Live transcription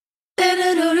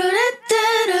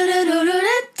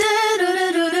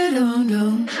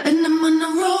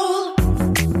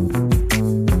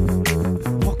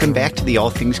to the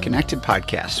All Things Connected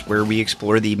podcast, where we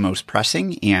explore the most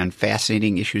pressing and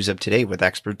fascinating issues of today with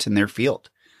experts in their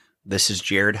field. This is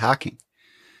Jared Hocking.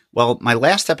 Well, my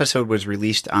last episode was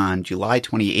released on July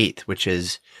 28th, which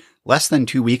is less than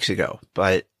 2 weeks ago,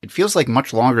 but it feels like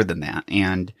much longer than that.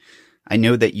 And I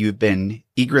know that you've been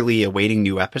eagerly awaiting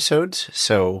new episodes,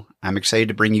 so I'm excited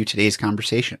to bring you today's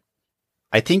conversation.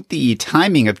 I think the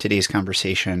timing of today's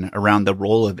conversation around the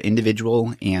role of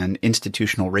individual and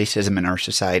institutional racism in our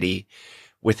society,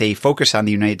 with a focus on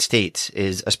the United States,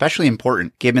 is especially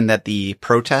important given that the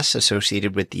protests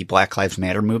associated with the Black Lives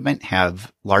Matter movement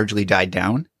have largely died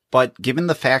down. But given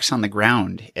the facts on the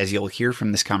ground, as you'll hear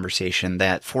from this conversation,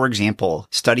 that, for example,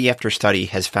 study after study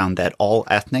has found that all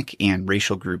ethnic and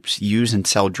racial groups use and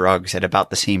sell drugs at about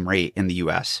the same rate in the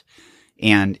U.S.,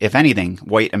 and if anything,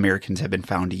 white Americans have been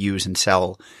found to use and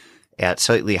sell at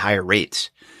slightly higher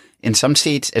rates. In some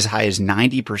states, as high as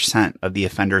 90% of the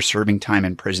offenders serving time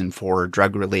in prison for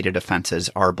drug-related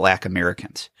offenses are Black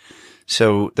Americans.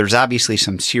 So there's obviously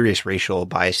some serious racial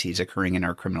biases occurring in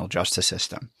our criminal justice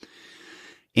system.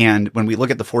 And when we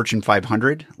look at the Fortune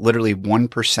 500, literally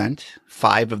 1%,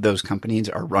 5 of those companies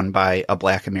are run by a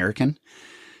Black American.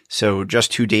 So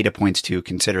just 2 data points to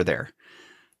consider there.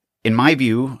 In my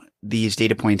view, these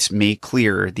data points make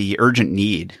clear the urgent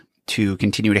need to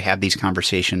continue to have these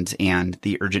conversations and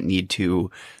the urgent need to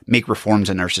make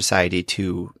reforms in our society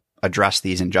to address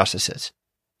these injustices.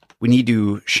 We need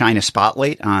to shine a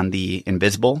spotlight on the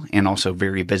invisible and also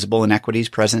very visible inequities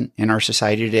present in our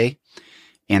society today,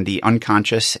 and the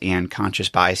unconscious and conscious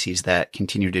biases that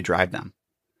continue to drive them.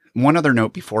 One other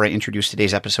note before I introduce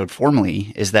today's episode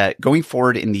formally is that going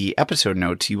forward in the episode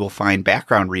notes, you will find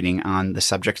background reading on the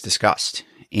subjects discussed.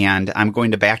 And I'm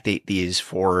going to backdate these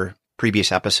for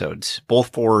previous episodes,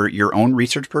 both for your own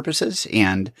research purposes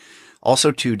and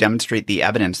also to demonstrate the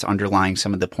evidence underlying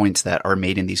some of the points that are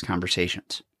made in these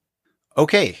conversations.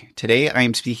 Okay, today I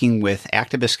am speaking with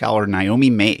activist scholar Naomi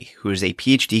May, who is a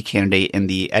PhD candidate in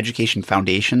the Education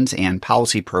Foundations and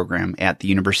Policy program at the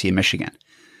University of Michigan.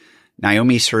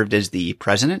 Naomi served as the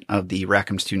president of the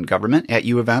Rackham Student Government at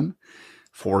U of M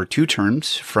for 2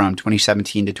 terms from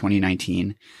 2017 to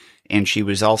 2019, and she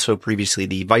was also previously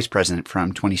the vice president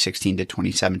from 2016 to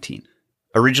 2017.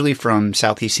 Originally from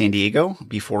Southeast San Diego,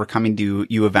 before coming to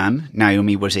U of M,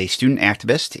 Naomi was a student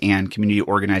activist and community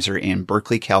organizer in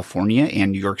Berkeley, California,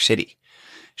 and New York City.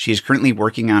 She is currently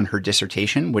working on her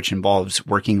dissertation, which involves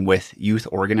working with youth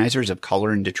organizers of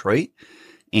color in Detroit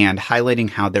and highlighting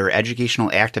how their educational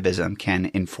activism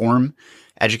can inform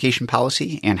education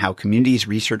policy and how communities,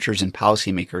 researchers, and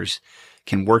policymakers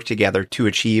can work together to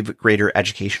achieve greater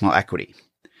educational equity.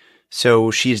 So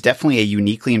she is definitely a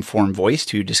uniquely informed voice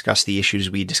to discuss the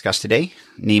issues we discuss today,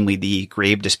 namely the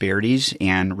grave disparities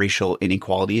and racial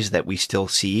inequalities that we still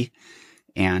see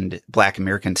and Black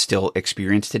Americans still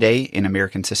experience today in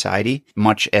American society,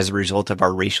 much as a result of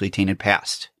our racially tainted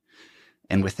past.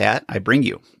 And with that, I bring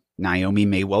you Naomi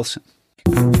May Wilson.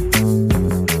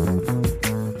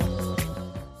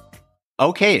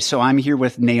 Okay, so I'm here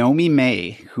with Naomi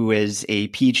May, who is a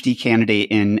PhD candidate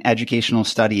in educational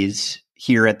studies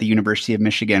here at the University of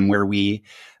Michigan, where we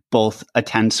both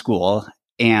attend school.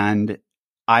 And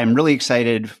I'm really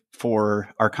excited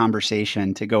for our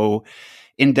conversation to go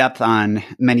in depth on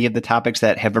many of the topics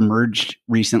that have emerged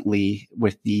recently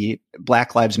with the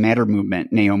Black Lives Matter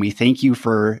movement. Naomi, thank you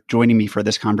for joining me for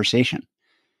this conversation.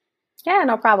 Yeah,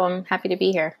 no problem. Happy to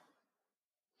be here.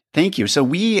 Thank you. So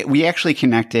we actually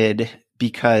connected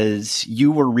because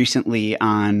you were recently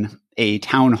on a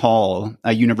town hall,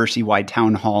 a university-wide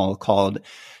town hall called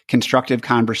Constructive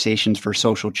Conversations for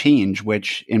Social Change,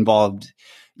 which involved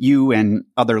you and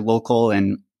other local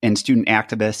and student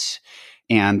activists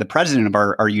and the president of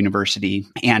our university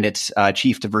and its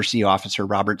chief diversity officer,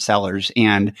 Robert Sellers.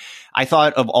 And I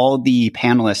thought of all the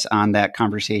panelists on that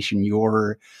conversation,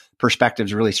 your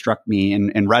perspectives really struck me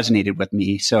and resonated with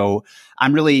me. So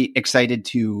I'm really excited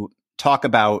to talk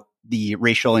about the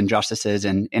racial injustices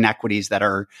and inequities that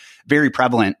are very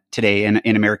prevalent today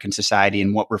in American society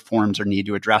and what reforms are needed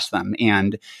to address them.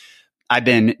 And I've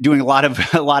been doing a lot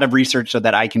of research so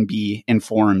that I can be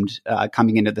informed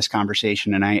coming into this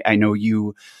conversation. And I know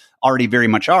you already very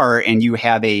much are, and you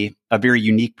have a very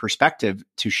unique perspective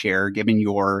to share given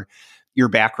your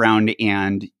background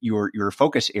and your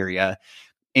focus area.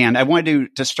 And I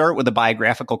wanted to start with a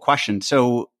biographical question.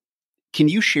 So can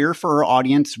you share for our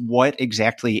audience what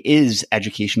exactly is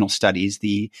educational studies,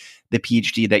 the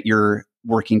PhD that you're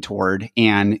working toward?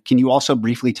 And can you also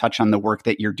briefly touch on the work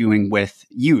that you're doing with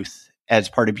youth as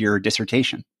part of your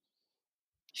dissertation?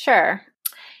 Sure.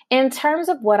 In terms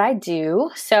of what I do,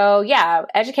 so yeah,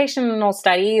 educational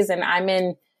studies, and I'm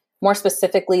in more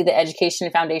specifically the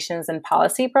Education Foundations and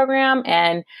Policy program.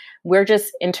 And we're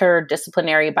just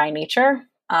interdisciplinary by nature.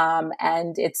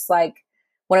 And it's like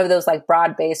one of those like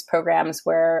broad-based programs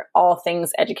where all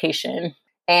things education,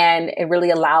 and it really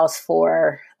allows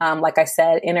for, like I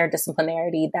said,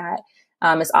 interdisciplinarity that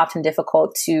is often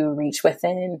difficult to reach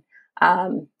within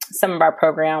some of our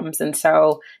programs. And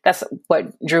so that's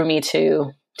what drew me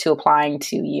to applying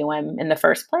to UM in the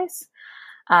first place.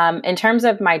 In terms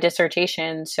of my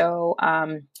dissertation, so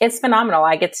it's phenomenal.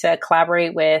 I get to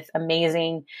collaborate with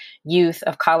amazing youth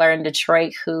of color in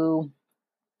Detroit who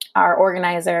are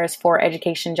organizers for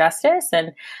education justice.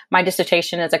 And my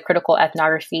dissertation is a critical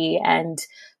ethnography, and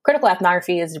critical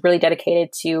ethnography is really dedicated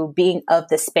to being of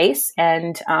the space.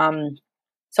 And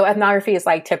so ethnography is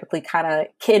like typically kind of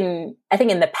I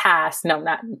think in the past,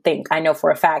 I know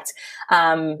for a fact.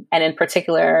 And in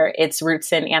particular, its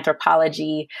roots in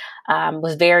anthropology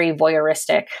was very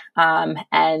voyeuristic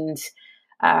and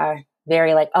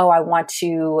very like, oh, I want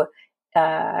to,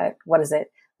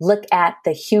 look at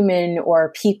the human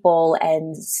or people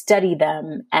and study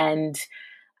them. And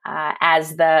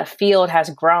as the field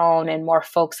has grown and more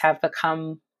folks have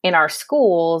become in our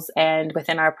schools and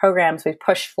within our programs, we've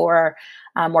pushed for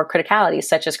more criticality,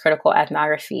 such as critical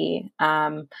ethnography,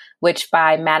 which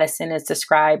by Madison is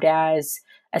described as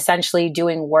essentially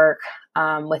doing work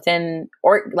within,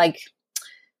 or like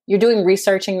you're doing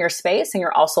research in your space and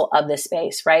you're also of this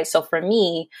space, right? So for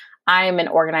me, I'm an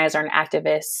organizer and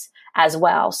activist as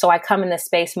well. So I come in this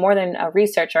space more than a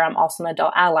researcher. I'm also an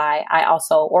adult ally. I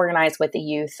also organize with the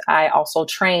youth. I also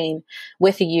train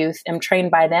with the youth. I'm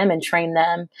trained by them and train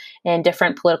them in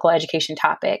different political education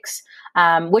topics,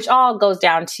 which all goes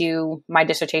down to my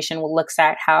dissertation, which looks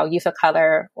at how youth of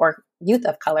color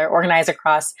organize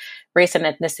across race and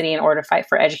ethnicity in order to fight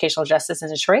for educational justice in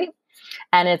Detroit.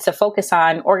 And it's a focus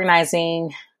on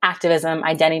organizing activism,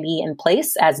 identity, and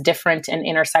place as different and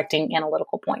intersecting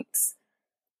analytical points.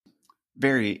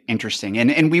 Very interesting.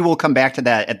 And we will come back to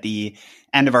that at the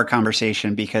end of our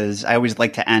conversation, because I always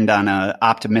like to end on an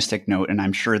optimistic note. And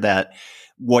I'm sure that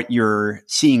what you're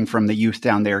seeing from the youth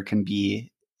down there can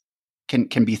be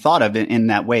thought of in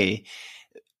that way.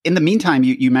 In the meantime,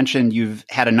 you mentioned you've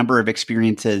had a number of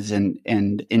experiences and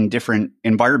in different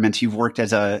environments. You've worked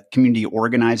as a community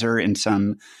organizer in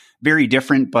some very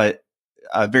different but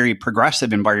very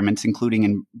progressive environments, including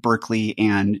in Berkeley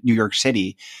and New York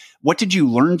City. What did you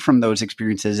learn from those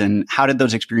experiences, and how did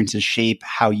those experiences shape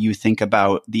how you think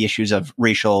about the issues of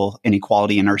racial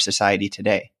inequality in our society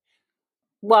today?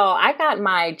 Well, I got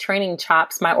my training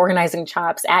chops, my organizing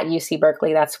chops at UC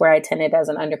Berkeley. That's where I attended as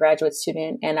an undergraduate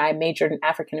student, and I majored in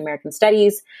African American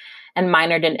studies and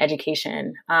minored in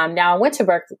education. Now,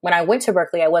 when I went to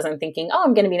Berkeley, I wasn't thinking, oh,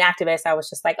 I'm going to be an activist. I was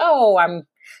just like, oh, I'm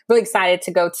really excited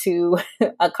to go to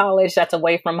a college that's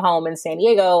away from home in San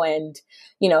Diego and,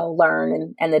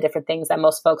 learn and the different things that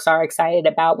most folks are excited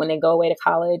about when they go away to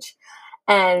college.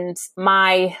 And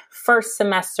my first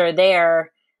semester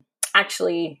there,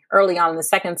 actually early on in the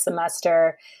second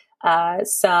semester,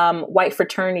 some white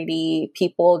fraternity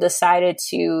people decided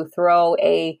to throw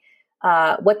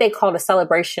what they called a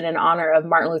celebration in honor of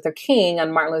Martin Luther King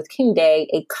on Martin Luther King Day,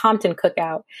 a Compton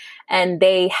cookout. And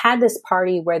they had this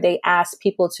party where they asked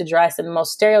people to dress in the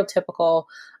most stereotypical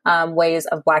ways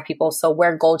of Black people. So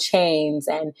wear gold chains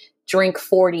and drink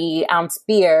 40-ounce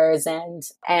beers.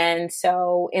 And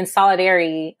so in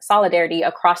solidarity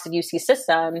across the UC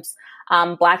systems,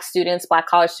 Black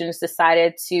college students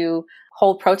decided to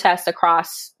hold protests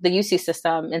across the UC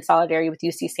system in solidarity with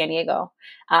UC San Diego,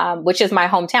 which is my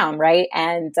hometown, right?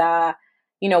 And,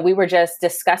 we were just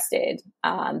disgusted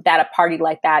that a party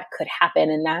like that could happen,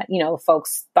 and that,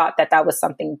 folks thought that was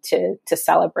something to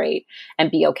celebrate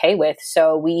and be okay with.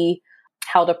 So we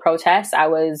held a protest. I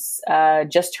was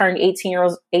just turned 18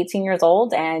 years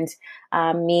old, and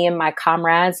me and my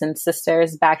comrades and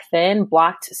sisters back then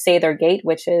blocked Sather Gate,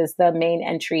 which is the main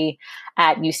entry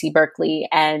at UC Berkeley,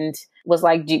 and was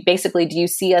like, do you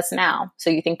see us now? So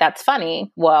you think that's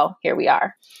funny? Well, here we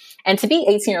are. And to be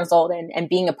 18 years old and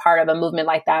being a part of a movement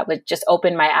like that would just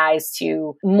open my eyes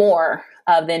to more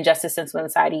of the injustice in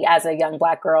society. As a young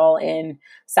Black girl in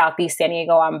Southeast San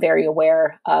Diego, I'm very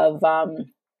aware of the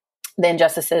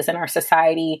injustices in our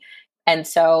society. And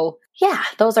so,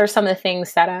 those are some of the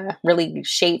things that really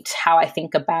shaped how I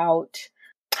think about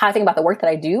the work that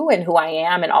I do and who I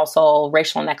am, and also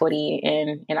racial inequity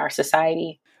in our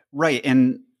society. Right.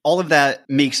 And all of that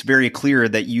makes very clear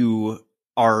that you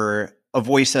are a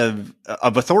voice of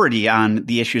authority on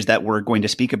the issues that we're going to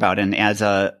speak about. And as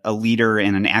a leader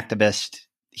and an activist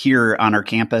here on our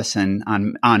campus and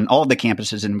on all of the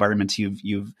campuses and environments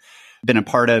you've been a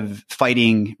part of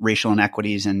fighting racial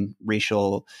inequities and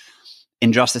racial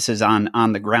injustices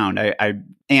on the ground.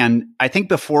 I think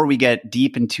before we get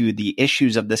deep into the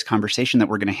issues of this conversation that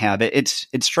we're going to have, it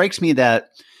strikes me that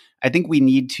I think we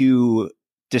need to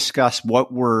discuss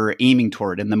what we're aiming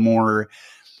toward, and the more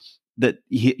that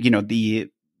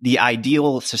the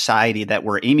ideal society that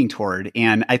we're aiming toward.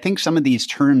 And I think some of these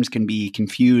terms can be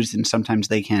confused, and sometimes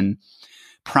they can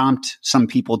prompt some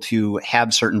people to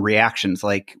have certain reactions,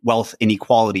 like wealth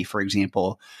inequality, for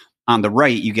example. On the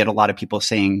right, you get a lot of people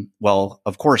saying, well,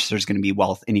 of course, there's going to be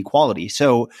wealth inequality.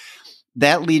 So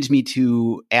that leads me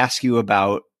to ask you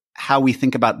about how we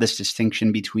think about this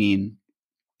distinction between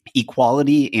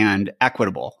equality and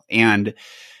equitable. And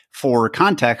for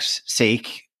context's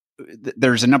sake,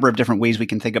 there's a number of different ways we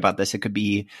can think about this. It could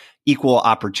be equal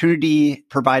opportunity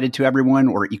provided to everyone,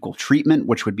 or equal treatment,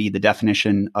 which would be the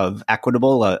definition of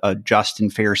equitable, a just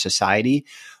and fair society.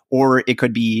 Or it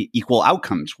could be equal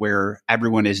outcomes, where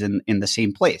everyone is in the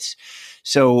same place.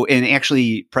 So, and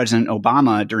actually President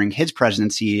Obama during his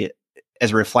presidency,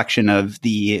 as a reflection of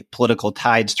the political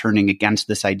tides turning against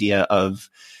this idea of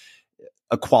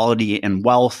equality and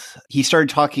wealth, he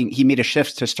made a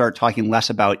shift to start talking less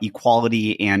about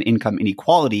equality and income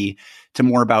inequality to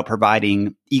more about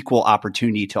providing equal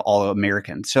opportunity to all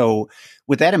Americans. So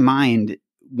with that in mind,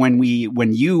 when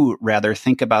you rather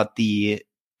think about the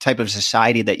type of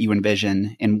society that you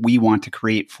envision and we want to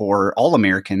create for all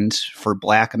Americans, for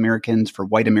Black Americans, for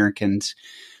white Americans,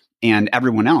 and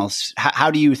everyone else,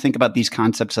 how do you think about these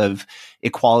concepts of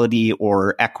equality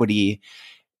or equity,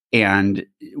 and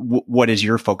what is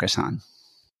your focus on?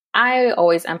 I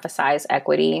always emphasize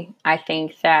equity. I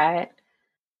think that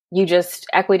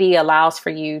equity allows for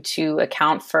you to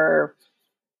account for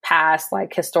past,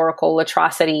 like, historical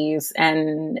atrocities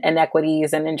and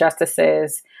inequities and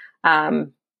injustices.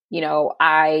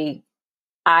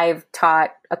 I've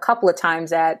taught a couple of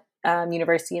times at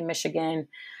University of Michigan.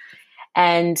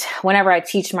 And whenever I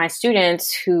teach my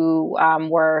students who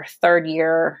were third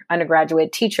year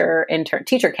undergraduate teacher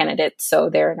candidates, so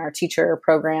they're in our teacher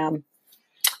program,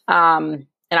 and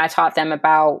I taught them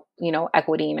about,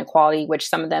 equity and equality, which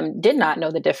some of them did not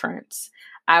know the difference.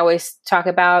 I always talk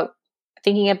about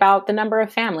thinking about the number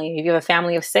of family. If you have a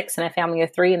family of 6 and a family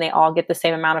of 3 and they all get the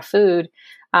same amount of food,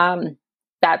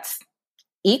 that's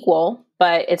equal,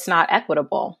 but it's not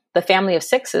equitable. The family of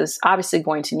 6 is obviously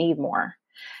going to need more.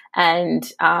 And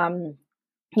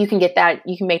you can make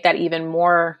that even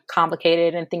more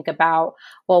complicated and think about,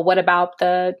 well, what about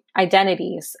the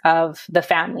identities of the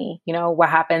family? What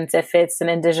happens if it's an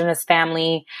indigenous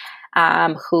family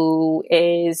who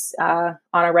is on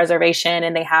a reservation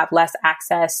and they have less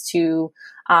access to,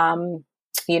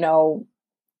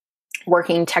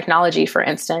 working technology, for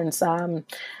instance,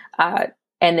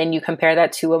 and then you compare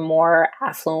that to a more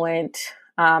affluent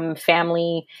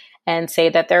family and say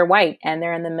that they're white and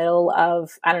they're in the middle of,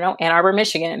 Ann Arbor,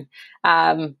 Michigan.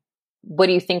 What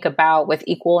do you think about with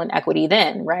equal and equity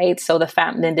then, right? So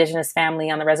the indigenous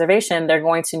family on the reservation, they're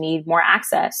going to need more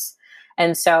access.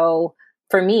 And so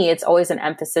for me, it's always an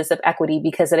emphasis of equity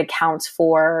because it accounts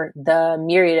for the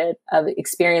myriad of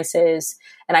experiences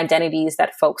and identities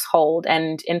that folks hold,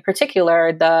 and in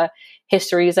particular, the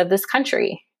histories of this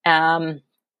country and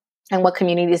what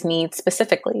communities need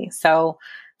specifically. So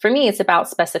for me, it's about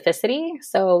specificity.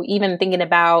 So even thinking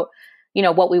about,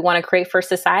 what we want to create for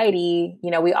society,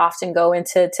 we often go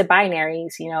into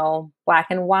binaries, black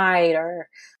and white, or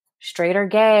straight or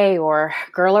gay, or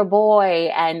girl or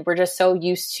boy. And we're just so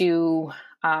used to,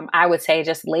 I would say,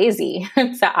 just lazy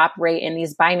to operate in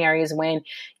these binaries when,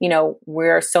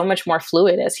 we're so much more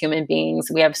fluid as human beings.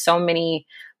 We have so many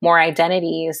more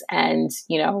identities, and,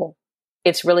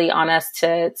 it's really on us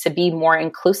to be more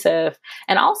inclusive,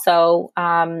 and also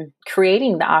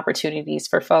creating the opportunities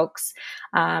for folks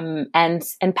and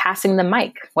passing the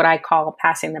mic, what I call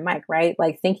passing the mic, right?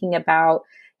 Like thinking about,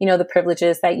 the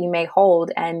privileges that you may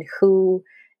hold and who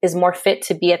is more fit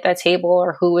to be at that table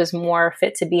or who is more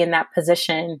fit to be in that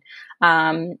position.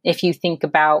 If you think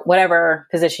about whatever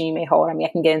position you may hold, I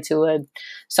can get into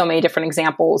so many different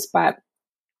examples, but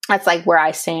that's like where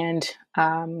I stand,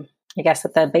 I guess,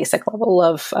 at the basic level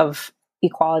of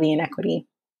equality and equity.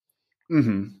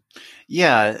 Mm-hmm.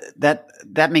 Yeah,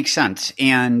 that makes sense.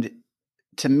 And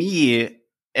to me,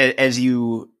 as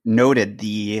you noted,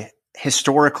 the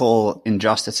historical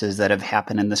injustices that have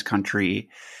happened in this country,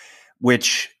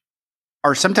 which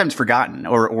are sometimes forgotten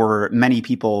or many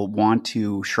people want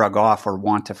to shrug off or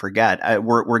want to forget.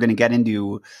 We're going to get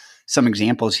into some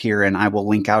examples here, and I will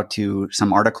link out to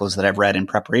some articles that I've read in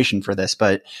preparation for this,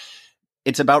 but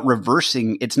it's about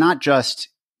reversing. It's not just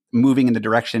moving in the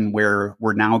direction where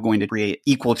we're now going to create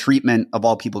equal treatment of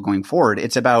all people going forward.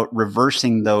 It's about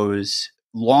reversing those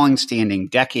long-standing,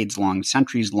 decades-long,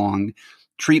 centuries-long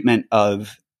treatment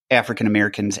of African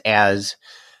Americans as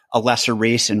a lesser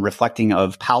race and reflecting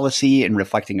of policy and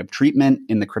reflecting of treatment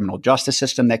in the criminal justice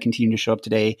system that continue to show up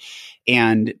today.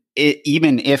 And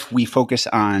even if we focus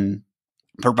on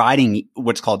providing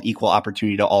what's called equal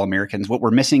opportunity to all Americans, what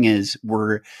we're missing is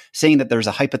we're saying that there's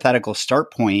a hypothetical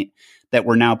start point that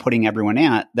we're now putting everyone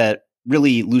at that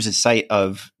really loses sight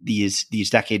of these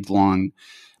decades-long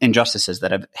injustices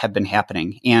that have been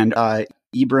happening. And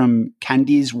Ibram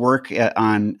Kendi's work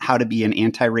on how to be an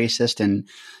anti-racist and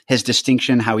his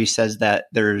distinction, how he says that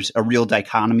there's a real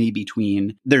dichotomy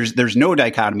between, there's no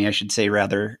dichotomy, I should say,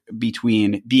 rather,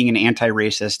 between being an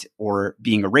anti-racist or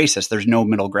being a racist. There's no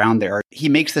middle ground there. He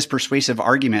makes this persuasive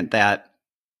argument that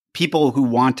people who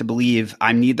want to believe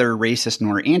I'm neither racist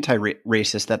nor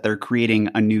anti-racist, that they're creating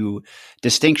a new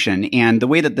distinction. And the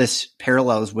way that this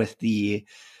parallels with the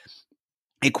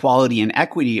equality and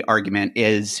equity argument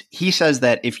is he says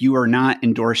that if you are not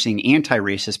endorsing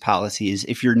anti-racist policies,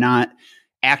 if you're not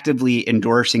actively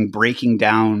endorsing breaking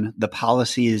down the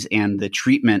policies and the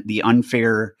treatment, the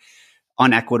unfair,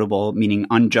 unequitable, meaning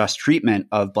unjust treatment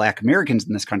of Black Americans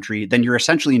in this country, then you're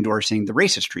essentially endorsing the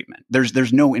racist treatment.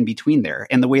 There's no in between there.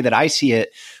 And the way that I see it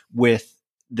with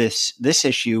this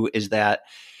issue is that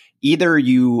either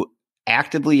you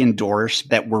actively endorse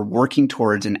that we're working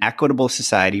towards an equitable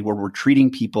society where we're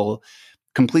treating people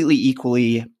completely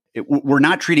equally. We're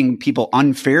not treating people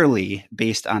unfairly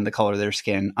based on the color of their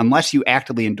skin. Unless you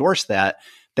actively endorse that,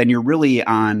 then you're really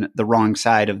on the wrong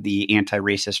side of the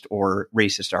anti-racist or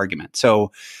racist argument.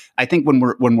 So I think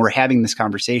when we're having this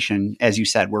conversation, as you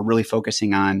said, we're really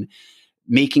focusing on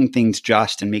making things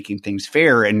just and making things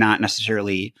fair and not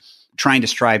necessarily trying to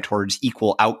strive towards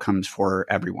equal outcomes for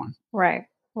everyone. Right.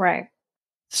 Right.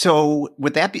 So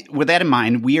with that in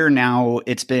mind,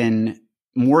 it's been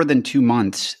more than 2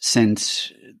 months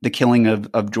since the killing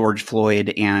of George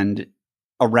Floyd, and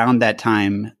around that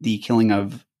time, the killing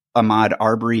of Ahmaud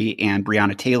Arbery and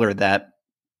Breonna Taylor that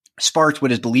sparked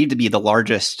what is believed to be the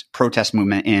largest protest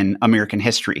movement in American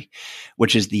history,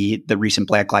 which is the recent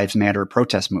Black Lives Matter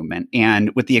protest movement.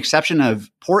 And with the exception of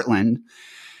Portland,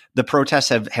 the protests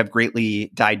have greatly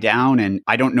died down. And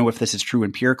I don't know if this is true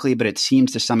empirically, but it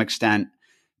seems to some extent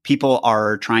people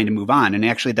are trying to move on. And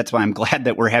actually, that's why I'm glad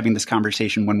that we're having this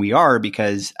conversation when we are,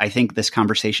 because I think this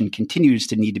conversation continues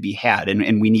to need to be had,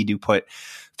 and we need to put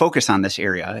focus on this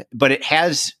area. But it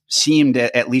has seemed,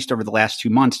 at least over the last 2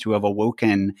 months, to have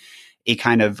awoken a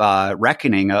kind of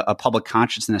reckoning, a public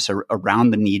consciousness around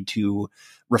the need to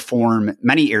reform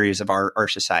many areas of our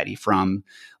society, from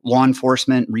law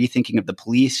enforcement, rethinking of the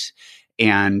police,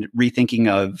 and rethinking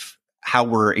of how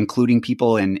we're including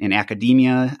people in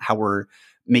academia, how we're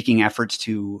making efforts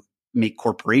to make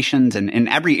corporations and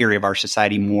every area of our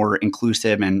society more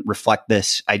inclusive and reflect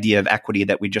this idea of equity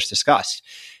that we just discussed.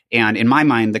 And in my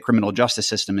mind, the criminal justice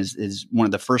system is one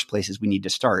of the first places we need to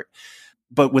start.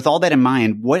 But with all that in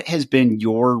mind, what has been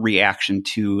your reaction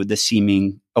to the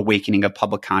seeming awakening of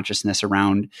public consciousness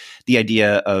around the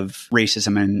idea of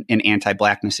racism and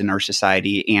anti-Blackness in our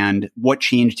society? And what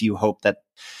change do you hope that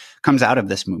comes out of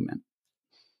this movement?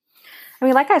 I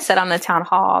mean, like I said on the town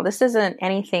hall, this isn't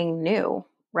anything new,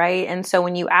 right? And so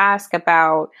when you ask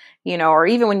about, or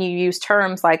even when you use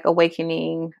terms like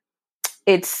awakening,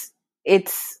 it's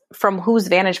from whose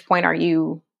vantage point are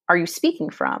you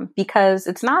speaking from? Because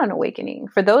it's not an awakening.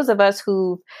 For those of us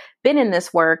who've been in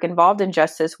this work, involved in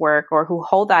justice work, or who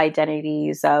hold the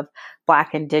identities of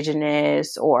Black,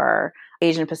 Indigenous, or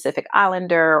Asian Pacific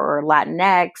Islander, or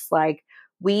Latinx, like,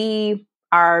 we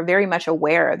are very much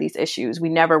aware of these issues. We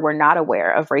never were not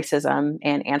aware of racism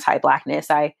and anti-Blackness.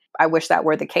 I wish that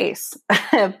were the case,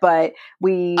 but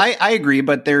I agree,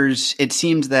 but it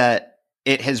seems that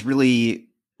it has really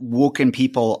woken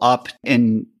people up,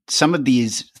 and some of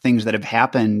these things that have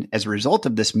happened as a result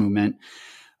of this movement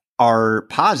are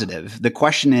positive. The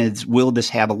question is, will this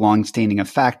have a long-standing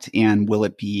effect, and will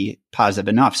it be positive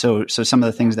enough? So some of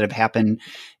the things that have happened,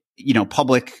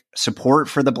 public support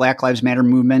for the Black Lives Matter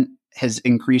movement has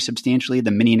increased substantially.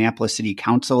 The Minneapolis City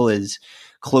Council is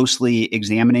closely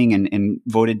examining and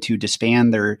voted to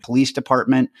disband their police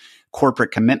department.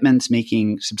 Corporate commitments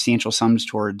making substantial sums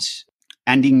towards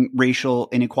ending racial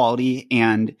inequality.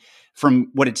 And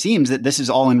from what it seems, that this is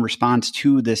all in response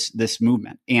to this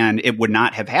movement, and it would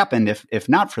not have happened if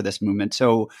not for this movement.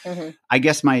 So I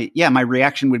guess my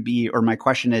reaction would be, or my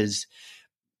question is,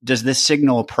 does this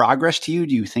signal progress to you?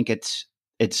 Do you think it's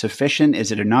sufficient?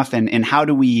 Is it enough? And how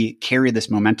do we carry this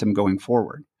momentum going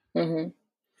forward? Mm-hmm.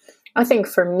 I think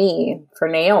for me, for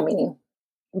Naomi,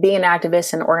 being an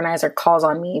activist and organizer calls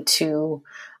on me to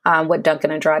what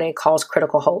Duncan Andrade calls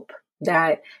critical hope.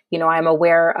 That, I'm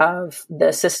aware of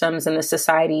the systems in the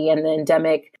society and the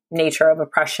endemic nature of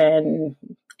oppression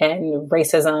and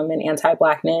racism and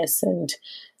anti-Blackness and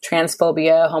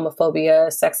transphobia, homophobia,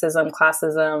 sexism,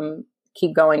 classism,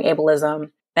 keep going,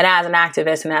 ableism. And as an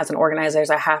activist and as an organizer,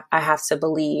 I have to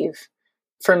believe,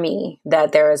 for me,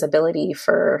 that there is ability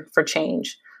for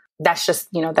change. That's just,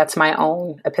 that's my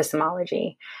own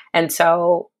epistemology. And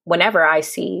so whenever I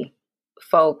see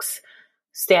folks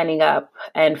standing up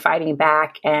and fighting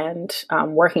back and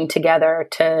working together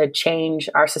to change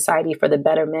our society for the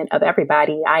betterment of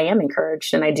everybody, I am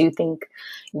encouraged. And I do think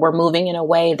we're moving in a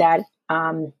way that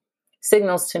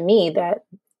signals to me that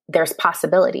there's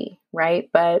possibility, right?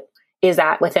 But is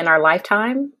that within our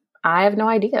lifetime? I have no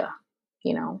idea.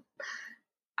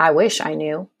 I wish I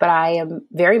knew, but I am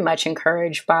very much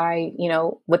encouraged by,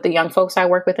 with the young folks I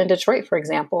work with in Detroit, for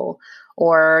example,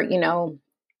 or,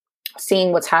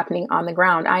 seeing what's happening on the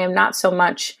ground. I am not so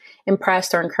much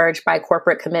impressed or encouraged by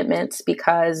corporate commitments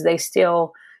because they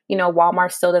still,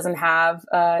 Walmart still doesn't have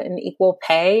an equal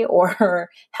pay or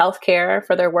healthcare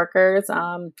for their workers.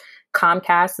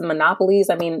 Comcast and monopolies.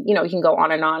 I mean, you can go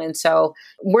on. And so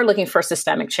we're looking for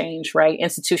systemic change, right?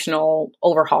 Institutional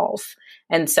overhauls.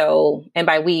 And so, and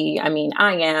by we, I mean,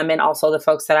 I am, and also the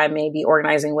folks that I may be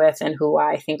organizing with and who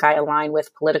I think I align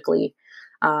with politically.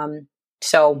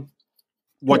 So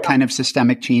what kind of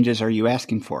systemic changes are you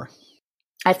asking for?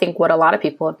 I think what a lot of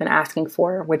people have been asking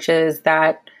for, which is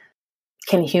that,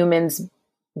 can humans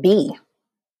be?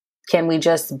 Can we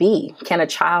just be? Can a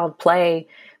child play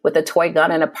with a toy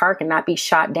gun in a park and not be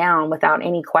shot down without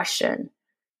any question?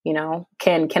 Can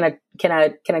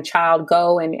a child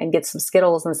go and get some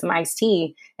Skittles and some iced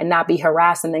tea and not be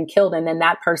harassed and then killed, and then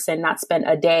that person not spend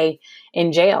a day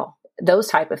in jail? Those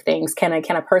type of things. Can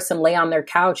a person lay on their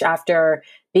couch after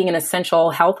being an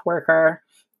essential health worker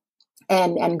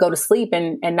and go to sleep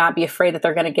and not be afraid that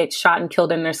they're going to get shot and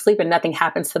killed in their sleep and nothing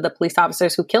happens to the police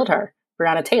officers who killed her,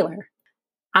 Breonna Taylor?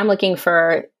 I'm looking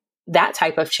for that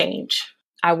type of change.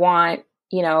 I want,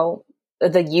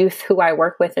 the youth who I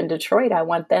work with in Detroit, I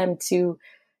want them to,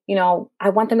 I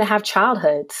want them to have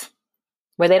childhoods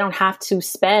where they don't have to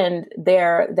spend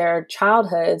their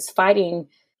childhoods fighting,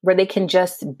 where they can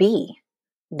just be.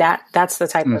 That's the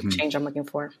type of change I'm looking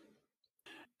for.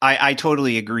 I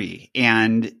totally agree.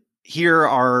 And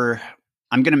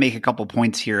I'm going to make a couple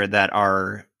points here that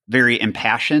are very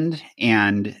impassioned,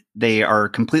 and they are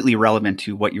completely relevant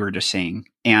to what you were just saying.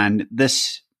 And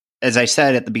this, as I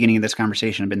said at the beginning of this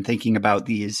conversation, I've been thinking about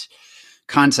these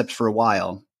concepts for a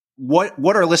while.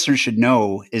 What our listeners should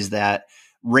know is that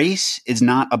race is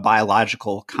not a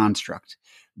biological construct.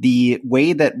 The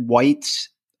way that whites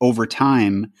over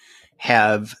time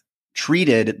have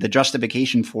treated the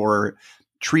justification for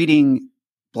treating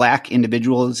Black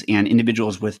individuals and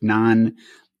individuals with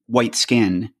non-white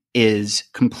skin is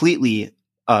completely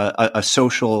a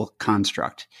social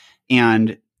construct.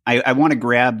 And I want to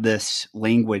grab this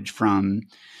language from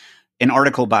an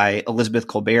article by Elizabeth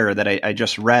Kolbert that I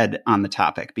just read on the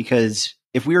topic, because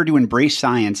if we were to embrace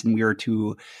science and we were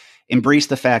to embrace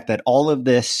the fact that all of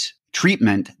this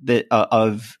treatment that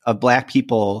of Black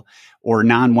people or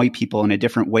non-white people in a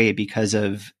different way because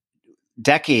of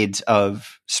decades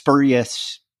of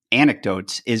spurious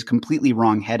anecdotes is completely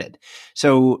wrong-headed.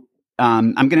 So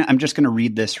I'm just gonna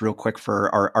read this real quick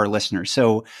for our listeners.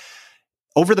 So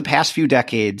over the past few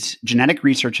decades, genetic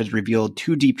research has revealed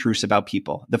two deep truths about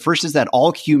people. The first is that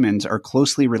all humans are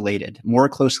closely related, more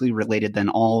closely related than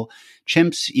all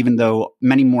chimps, even though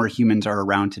many more humans are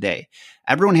around today.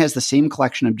 Everyone has the same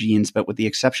collection of genes, but with the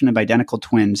exception of identical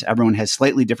twins, everyone has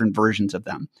slightly different versions of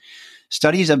them.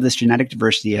 Studies of this genetic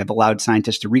diversity have allowed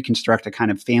scientists to reconstruct a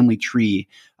kind of family tree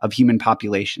of human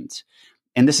populations.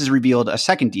 And this has revealed a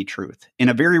second deep truth. In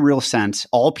a very real sense,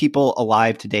 all people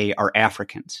alive today are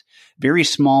Africans. Very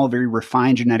small, very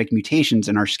refined genetic mutations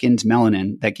in our skin's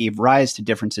melanin that gave rise to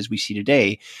differences we see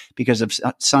today because of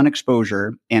sun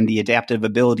exposure and the adaptive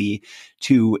ability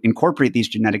to incorporate these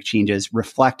genetic changes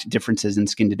reflect differences in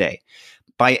skin today.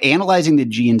 By analyzing the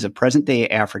genes of present-day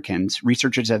Africans,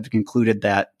 researchers have concluded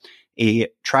that a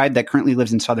tribe that currently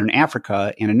lives in southern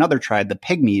Africa and another tribe, the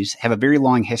Pygmies, have a very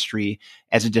long history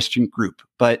as a distinct group.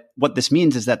 But what this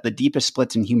means is that the deepest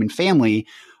splits in human family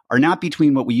are not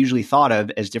between what we usually thought of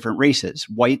as different races,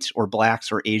 whites or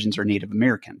Blacks or Asians or Native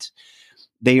Americans.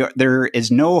 There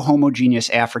is no homogeneous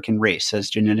African race,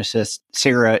 says geneticist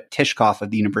Sarah Tishkoff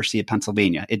of the University of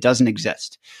Pennsylvania. It doesn't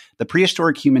exist. The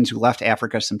prehistoric humans who left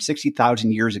Africa some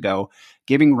 60,000 years ago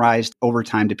giving rise over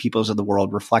time to peoples of the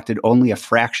world reflected only a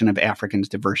fraction of Africa's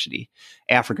diversity.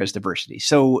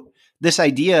 So this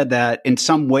idea that in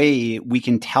some way we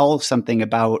can tell something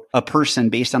about a person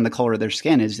based on the color of their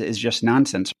skin is just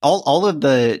nonsense. All of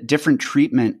the different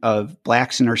treatment of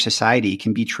Blacks in our society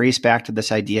can be traced back to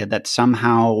this idea that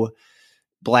somehow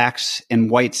Blacks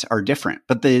and whites are different.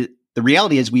 But the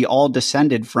reality is we all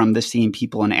descended from the same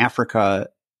people in Africa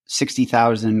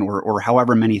 60,000 or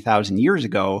however many thousand years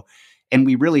ago. And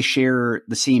we really share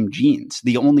the same genes.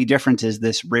 The only difference is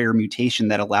this rare mutation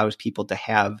that allows people to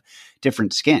have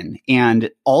different skin. And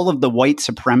all of the white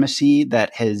supremacy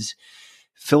that has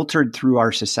filtered through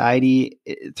our society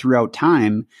throughout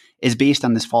time is based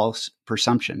on this false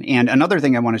presumption. And another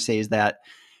thing I want to say is that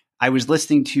I was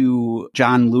listening to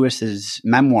John Lewis's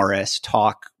memoirist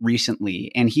talk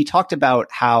recently, and he talked about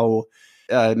how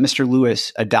Mr.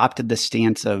 Lewis adopted the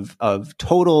stance of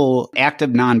total active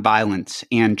nonviolence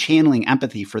and channeling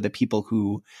empathy for the people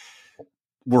who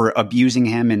were abusing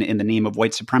him in the name of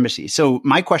white supremacy. So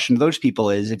my question to those people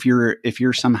is, if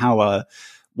you're somehow a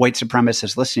white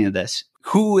supremacist listening to this,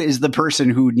 who is the person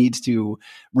who needs to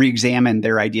re-examine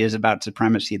their ideas about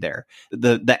supremacy there?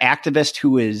 The activist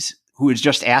who is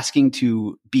just asking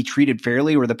to be treated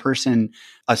fairly, or the person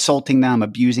assaulting them,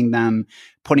 abusing them,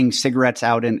 putting cigarettes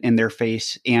out in their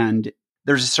face? And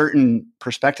there's a certain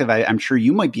perspective I'm sure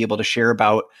you might be able to share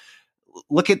about,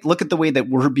 look at the way that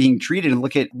we're being treated and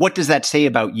look at what does that say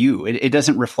about you? It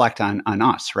doesn't reflect on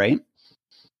us, right?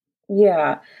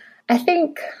 Yeah. I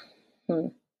think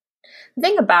the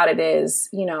thing about it is,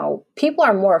 people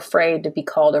are more afraid to be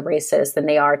called a racist than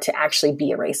they are to actually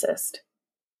be a racist.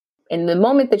 And the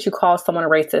moment that you call someone a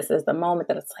racist is the moment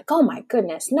that it's like, oh my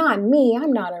goodness, not me.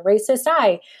 I'm not a racist.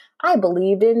 I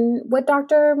believed in what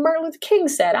Dr. Martin Luther King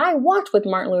said. I walked with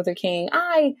Martin Luther King.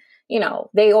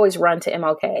 They always run to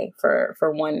MLK for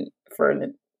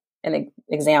an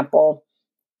example.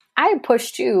 I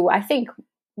pushed you, I think,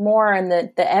 more in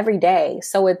the everyday.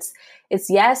 So it's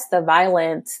yes, the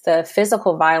violence, the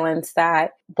physical violence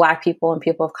that Black people and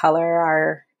people of color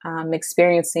are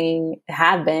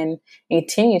have been, and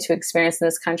continue to experience in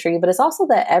this country, but it's also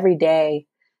the everyday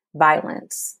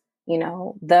violence,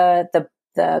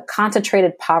 the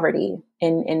concentrated poverty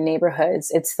in neighborhoods.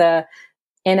 It's the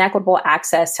inequitable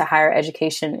access to higher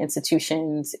education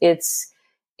institutions. It's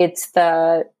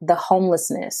the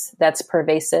homelessness that's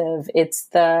pervasive. It's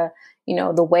the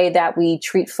way that we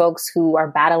treat folks who are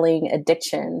battling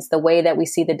addictions, the way that we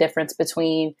see the difference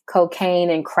between cocaine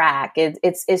and crack.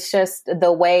 It's just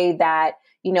the way that,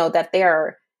 that there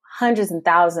are hundreds and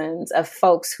thousands of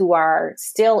folks who are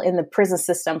still in the prison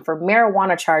system for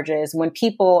marijuana charges when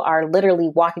people are literally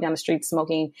walking down the street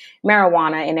smoking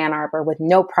marijuana in Ann Arbor with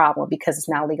no problem because it's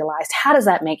now legalized. How does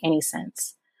that make any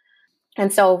sense?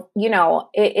 And so,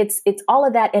 it's all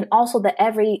of that, and also the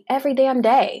every damn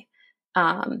day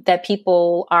that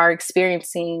people are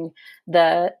experiencing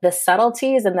the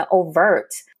subtleties and the overt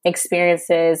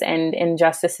experiences and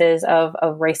injustices of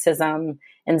racism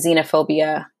and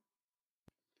xenophobia.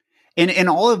 In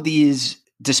all of these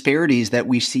disparities that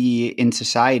we see in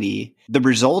society, the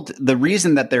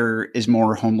reason that there is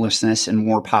more homelessness and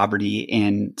more poverty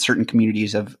in certain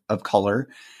communities of color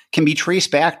can be traced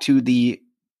back to the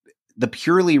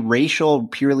purely racial,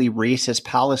 purely racist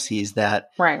policies that,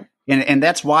 right. And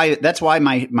that's why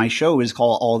my show is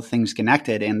called All Things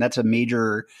Connected. And that's a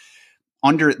major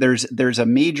there's a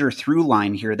major through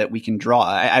line here that we can draw.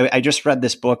 I just read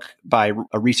this book by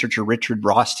a researcher, Richard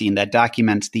Rothstein, that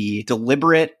documents the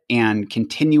deliberate and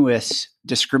continuous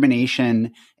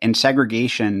discrimination and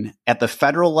segregation at the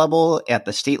federal level, at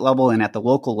the state level, and at the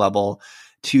local level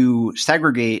to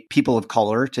segregate people of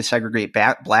color, to segregate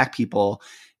Black people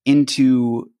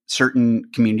into certain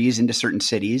communities, into certain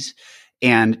cities,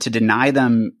 and to deny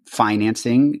them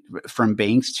financing from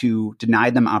banks, to deny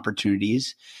them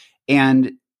opportunities.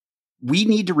 And we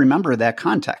need to remember that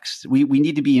context. We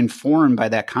need to be informed by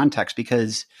that context,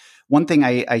 because one thing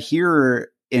I hear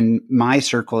in my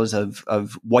circles of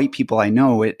white people I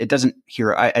know,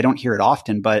 I don't hear it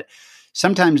often, but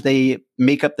sometimes they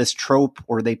make up this trope,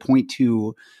 or they point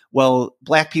to, well,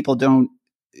 Black people don't,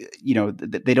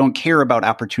 they don't care about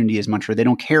opportunity as much, or they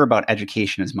don't care about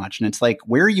education as much. And it's like,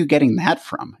 where are you getting that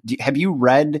from? Have you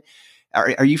read,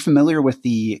 are you familiar with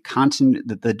the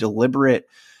deliberate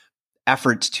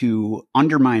efforts to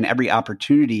undermine every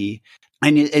opportunity?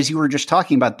 And as you were just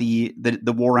talking about the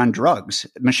war on drugs,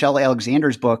 Michelle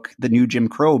Alexander's book, The New Jim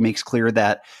Crow, makes clear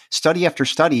that study after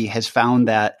study has found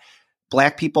that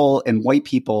Black people and white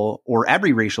people, or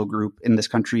every racial group in this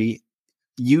country,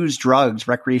 use drugs,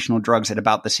 recreational drugs, at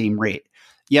about the same rate.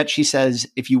 Yet she says,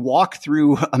 if you walk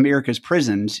through America's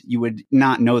prisons, you would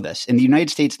not know this. In the United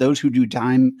States, those who do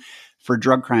time for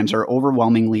drug crimes are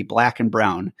overwhelmingly Black and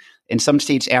brown. In some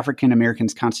states, African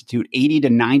Americans constitute 80 to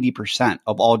 90%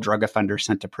 of all drug offenders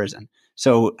sent to prison.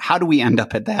 So how do we end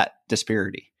up at that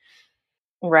disparity?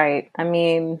 Right. I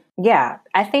mean, yeah,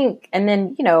 I think, and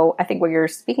then, I think what you're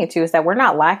speaking to is that we're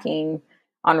not lacking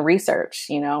on research,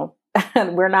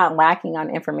 we're not lacking on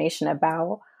information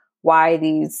about why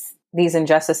these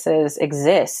injustices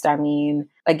exist. I mean,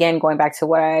 again, going back to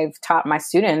what I've taught my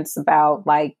students about,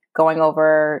 like going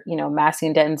over, Massey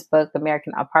and Denton's book,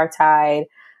 American Apartheid,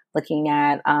 looking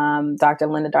at Dr.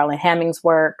 Linda Darling-Hamming's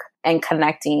work and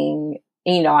connecting,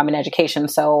 I'm in education.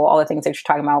 So all the things that you're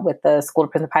talking about with the school to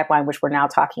prison pipeline, which we're now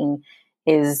talking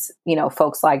is,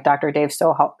 folks like Dr. Dave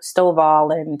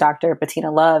Stovall and Dr.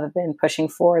 Bettina Love have been pushing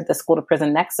for the school to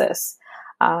prison nexus.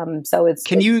 So it's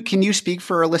can you speak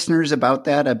for our listeners about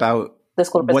that, about the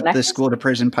school to prison what nexus? The school to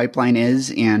prison pipeline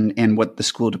is and what the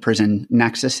school to prison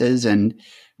nexus is, and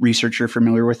research you're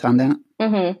familiar with on that?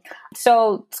 Mm-hmm.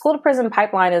 So school to prison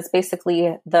pipeline is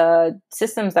basically the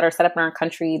systems that are set up in our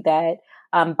country that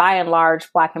by and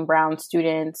large, Black and brown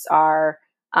students are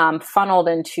funneled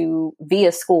into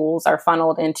via schools, are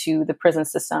funneled into the prison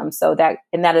system. So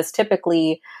that is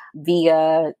typically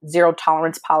via zero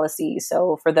tolerance policies.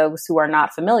 So for those who are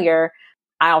not familiar,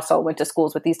 I also went to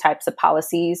schools with these types of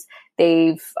policies.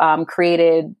 They've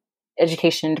created,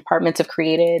 education departments have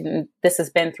created, and this has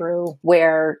been through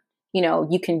where,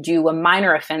 you can do a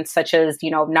minor offense such as,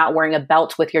 not wearing a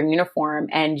belt with your uniform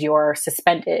and you're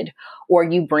suspended, or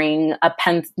you bring a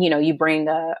pen, you bring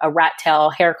a rat tail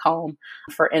hair comb,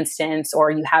 for instance, or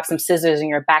you have some scissors in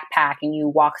your backpack and you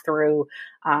walk through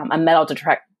a metal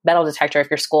detector if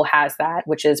your school has that,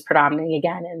 which is predominantly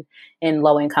again in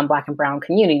low income Black and brown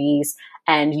communities,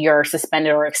 and you're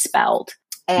suspended or expelled.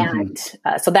 And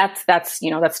so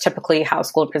that's typically how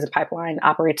school to prison pipeline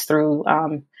operates through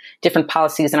different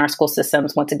policies in our school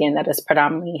systems. Once again, that is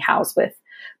predominantly housed with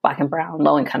Black and brown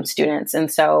low income students.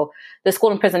 And so the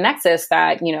school to prison nexus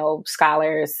that,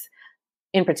 scholars,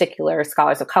 in particular,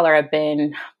 scholars of color have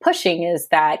been pushing is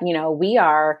that, we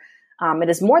are, it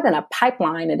is more than a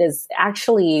pipeline. It is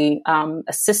actually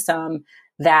a system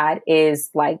that is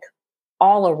like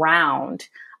all around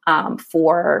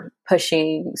for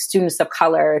pushing students of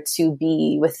color to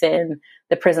be within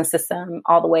the prison system,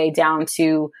 all the way down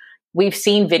to, we've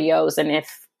seen videos. And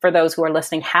if for those who are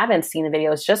listening haven't seen the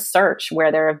videos, just search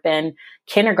where there have been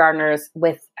kindergartners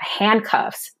with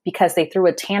handcuffs because they threw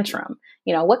a tantrum.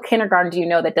 What kindergarten do you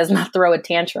know that does not throw a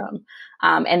tantrum?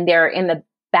 And they're in the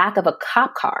back of a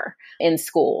cop car in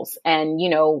schools. And,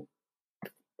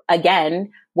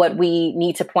 again, what we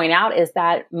need to point out is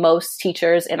that most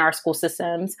teachers in our school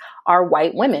systems are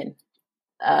white women,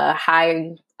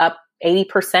 high up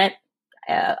 80%,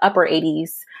 upper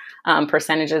 80s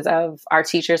percentages of our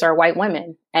teachers are white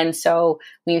women. And so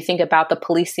when you think about the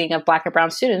policing of Black and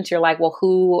brown students, you're like, well,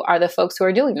 who are the folks who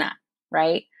are doing that?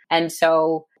 Right. And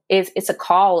so it's a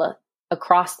call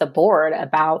across the board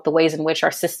about the ways in which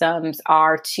our systems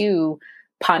are to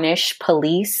punish,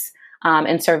 police,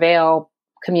 and surveil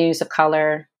communities of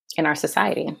color in our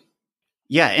society.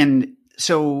 Yeah. And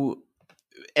so,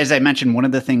 as I mentioned, one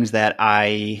of the things that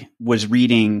I was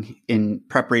reading in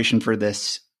preparation for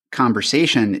this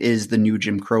conversation is The New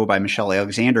Jim Crow by Michelle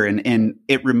Alexander. And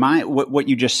it what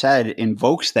you just said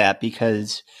invokes that,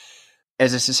 because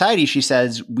as a society, she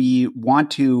says, we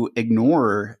want to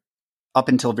ignore, up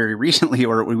until very recently,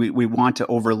 or we want to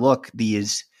overlook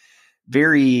these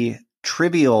very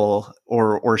trivial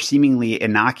or seemingly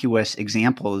innocuous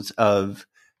examples of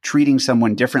treating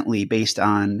someone differently based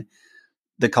on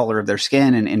the color of their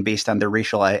skin and based on their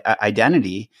racial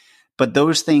identity. But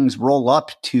those things roll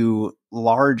up to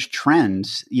large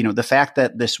trends. The fact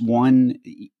that this one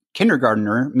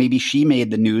kindergartner, maybe she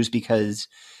made the news because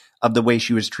of the way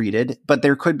she was treated, but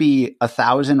there could be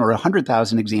 1,000 or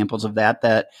 100,000 examples of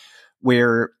that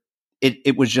where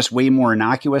it was just way more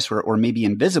innocuous or maybe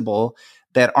invisible,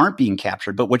 that aren't being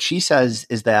captured. But what she says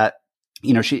is that,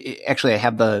 I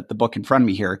have the book in front of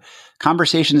me here.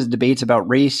 Conversations and debates about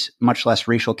race, much less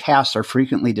racial caste, are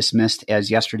frequently dismissed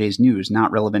as yesterday's news,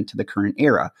 not relevant to the current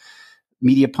era.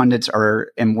 Media pundits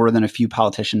and more than a few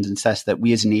politicians insist that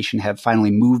we as a nation have finally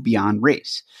moved beyond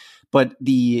race. But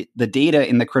the data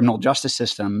in the criminal justice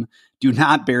system do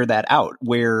not bear that out,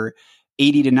 where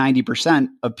 80 to 90%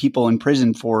 of people in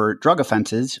prison for drug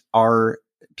offenses are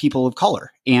people of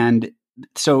color. And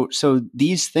so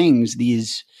these things,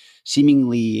 these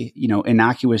seemingly,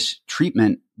 innocuous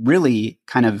treatment really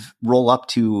kind of roll up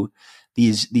to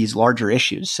these larger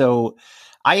issues. So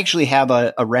I actually have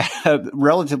a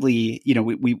relatively,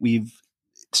 we've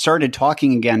started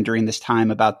talking again during this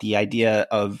time about the idea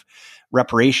of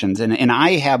reparations. And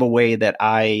I have a way that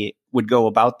I would go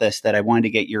about this that I wanted to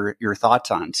get your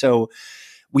thoughts on. So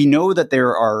we know that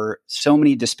there are so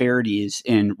many disparities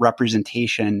in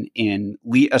representation in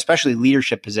especially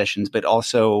leadership positions, but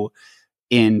also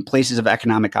in places of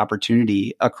economic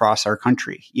opportunity across our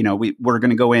country. We're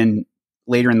going to go in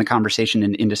later in the conversation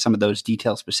and into some of those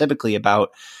details specifically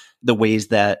about the ways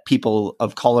that people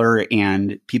of color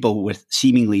and people with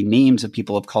seemingly names of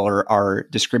people of color are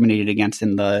discriminated against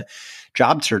in the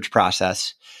job search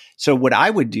process. So what I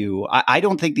would do, I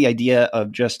don't think the idea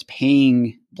of just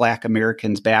paying Black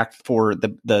Americans back for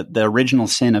the original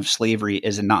sin of slavery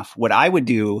is enough. What I would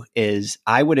do is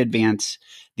I would advance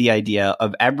the idea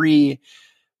of every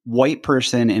white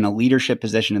person in a leadership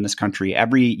position in this country,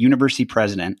 every university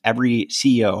president, every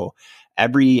CEO,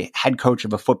 every head coach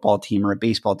of a football team or a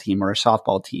baseball team or a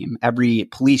softball team, every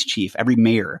police chief, every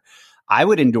mayor, I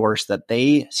would endorse that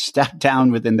they step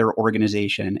down within their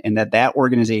organization and that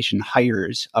organization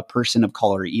hires a person of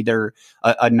color, either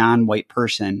a non-white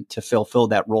person, to fulfill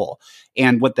that role.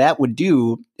 And what that would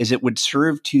do is it would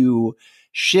serve to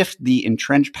shift the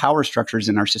entrenched power structures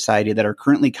in our society that are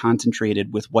currently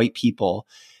concentrated with white people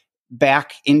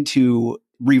back into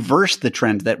reverse the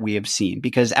trend that we have seen.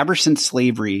 Because ever since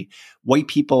slavery, white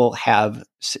people have,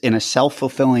 in a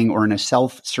self-fulfilling or in a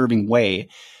self-serving way,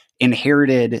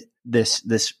 inherited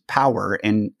this power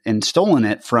and stolen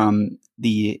it from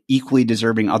the equally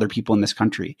deserving other people in this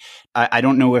country. I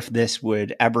don't know if this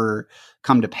would ever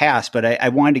come to pass, but I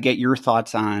wanted to get your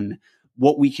thoughts on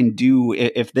what we can do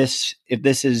if this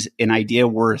is an idea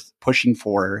worth pushing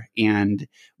for, and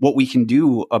what we can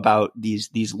do about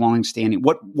these longstanding,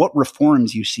 what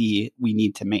reforms you see we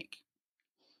need to make.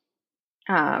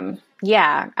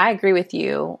 Yeah, I agree with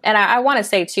you. And I want to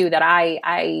say too that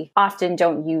I often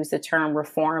don't use the term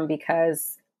reform,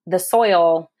 because the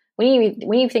soil,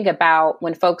 when you think about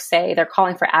when folks say they're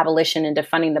calling for abolition and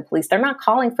defunding the police, they're not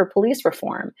calling for police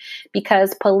reform,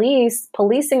 because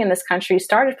policing in this country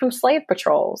started from slave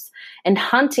patrols and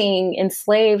hunting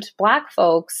enslaved Black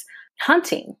folks,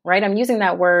 hunting, right? I'm using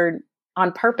that word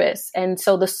on purpose. And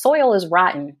so the soil is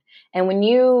rotten. And when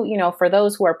for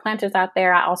those who are planters out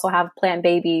there, I also have plant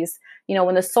babies,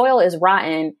 when the soil is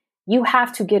rotten, you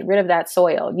have to get rid of that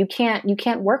soil. You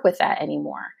can't work with that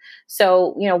anymore.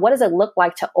 So, what does it look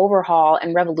like to overhaul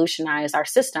and revolutionize our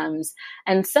systems?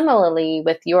 And similarly,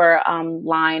 with your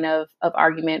line of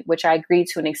argument, which I agree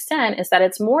to an extent, is that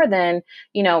it's more than,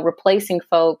 replacing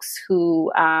folks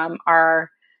who are,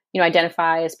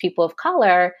 identify as people of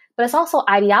color, but it's also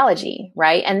ideology,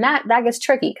 right? And that gets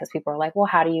tricky, because people are like, well,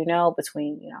 how do you know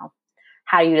between,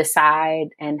 how do you decide,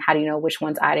 and how do you know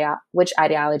which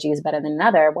ideology is better than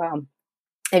another? Well,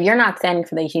 if you're not standing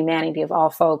for the humanity of all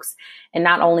folks, and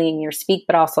not only in your speak,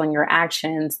 but also in your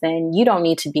actions, then you don't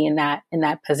need to be in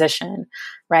that position,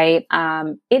 right?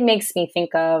 It makes me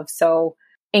think of, so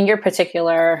in your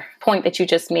particular point that you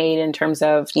just made in terms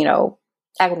of,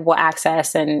 equitable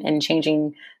access and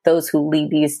changing those who lead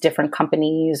these different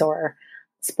companies or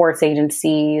sports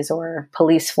agencies or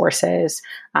police forces,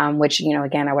 which,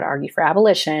 again, I would argue for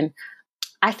abolition.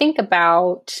 I think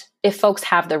about if folks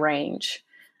have the range.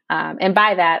 And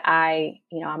by that,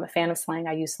 I'm a fan of slang.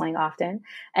 I use slang often.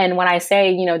 And when I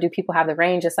say, do people have the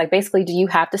range? It's like, basically, do you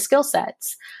have the skill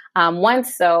sets?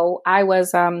 Once, so I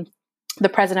was the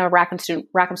president of Rackham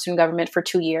Student Government for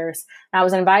 2 years. And I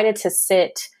was invited to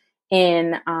sit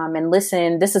in and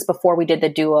listen. This is before we did the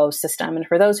DUO system. And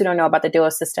for those who don't know about the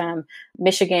DUO system,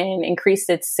 Michigan increased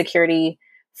its security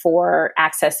for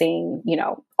accessing,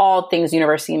 all things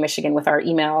University of Michigan with our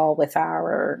email, with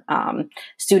our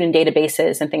student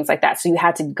databases and things like that. So you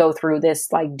had to go through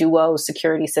this like DUO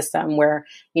security system where,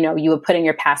 you would put in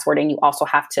your password and you also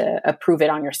have to approve it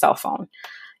on your cell phone.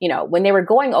 When they were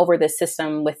going over this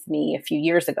system with me a few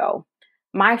years ago,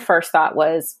 my first thought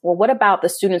was, well, what about the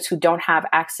students who don't have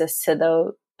access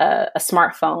to a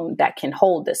smartphone that can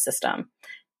hold this system?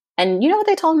 And you know what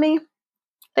they told me?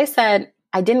 They said,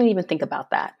 I didn't even think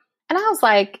about that. And I was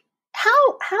like,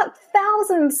 how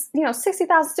thousands,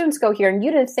 60,000 students go here, and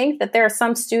you didn't think that there are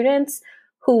some students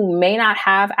who may not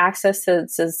have access to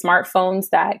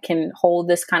smartphones that can hold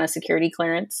this kind of security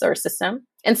clearance or system?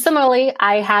 And similarly,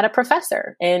 I had a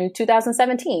professor in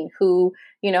 2017 who,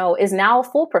 is now a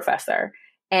full professor.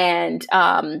 And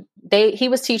he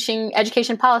was teaching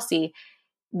education policy.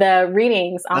 The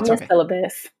readings on the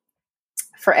syllabus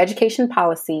for education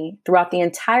policy throughout the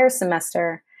entire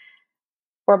semester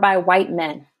were by white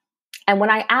men. And when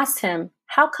I asked him,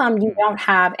 how come you don't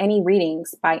have any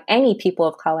readings by any people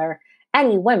of color,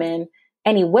 any women,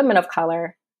 any women of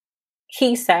color,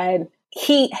 he said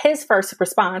his first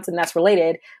response, and that's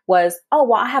related, was, oh,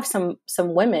 well, I have some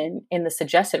women in the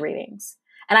suggested readings.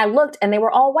 And I looked and they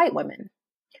were all white women.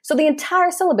 So the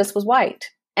entire syllabus was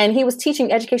white. And he was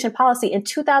teaching education policy in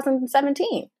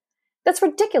 2017. That's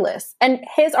ridiculous. And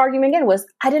his argument again was,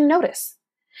 I didn't notice.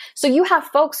 So you have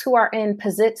folks who are in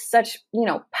such,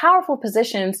 powerful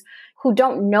positions who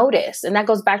don't notice. And that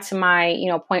goes back to my,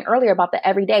 point earlier about the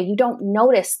everyday. You don't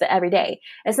notice the everyday.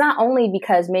 It's not only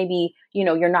because maybe,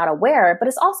 you're not aware, but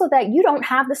it's also that you don't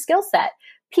have the skill set.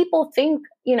 People think,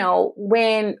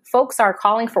 when folks are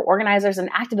calling for organizers and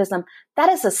activism, that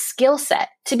is a skill set.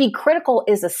 To be critical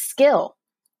is a skill.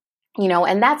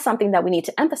 And that's something that we need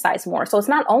to emphasize more. So it's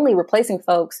not only replacing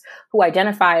folks who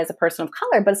identify as a person of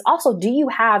color, but it's also, do you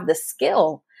have the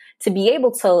skill to be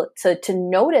able to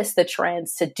notice the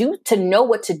trends, to know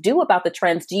what to do about the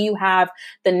trends? Do you have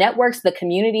the networks, the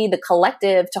community, the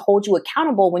collective to hold you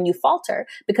accountable when you falter?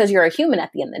 Because you're a human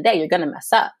at the end of the day, you're going to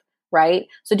mess up, right?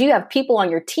 So do you have people on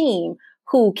your team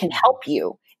who can help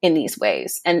you in these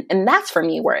ways? And that's for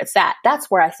me where it's at. That's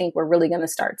where I think we're really going to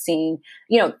start seeing,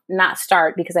 not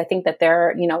start, because I think that there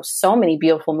are, so many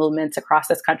beautiful movements across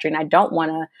this country. And I don't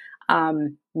want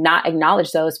to not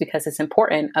acknowledge those because it's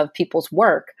important of people's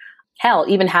work. Hell,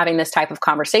 even having this type of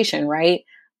conversation, right?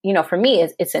 For me,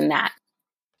 it's in that.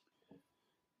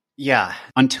 Yeah.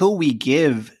 Until we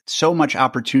give so much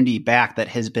opportunity back that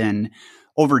has been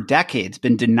over decades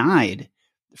been denied,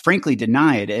 frankly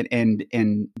denied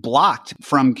and blocked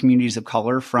from communities of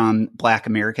color, from Black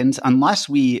Americans, unless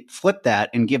we flip that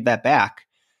and give that back,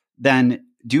 then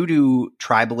due to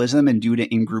tribalism and due to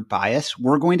in-group bias,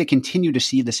 we're going to continue to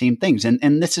see the same things.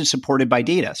 And this is supported by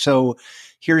data. So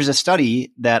here's a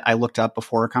study that I looked up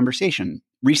before our conversation.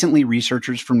 Recently,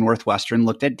 researchers from Northwestern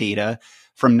looked at data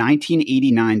from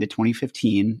 1989 to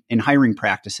 2015 in hiring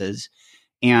practices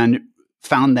and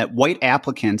found that white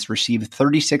applicants received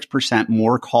 36%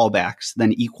 more callbacks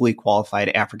than equally qualified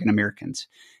African Americans.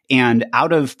 And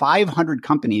out of 500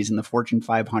 companies in the Fortune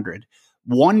 500,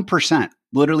 1%,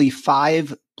 literally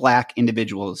 5 Black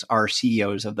individuals are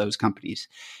CEOs of those companies.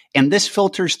 And this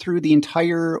filters through the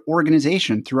entire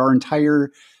organization, through our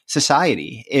entire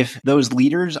society. If those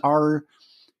leaders are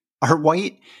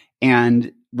white,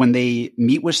 and when they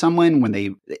meet with someone,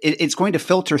 it's going to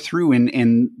filter through,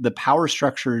 and the power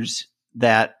structures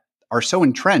that are so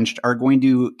entrenched are going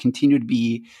to continue to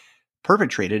be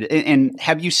perpetrated. And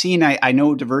have you seen, I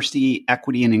know diversity,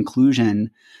 equity, and inclusion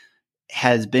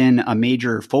has been a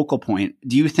major focal point.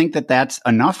 Do you think that that's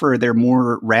enough, or are there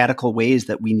more radical ways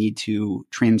that we need to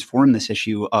transform this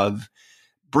issue of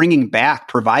providing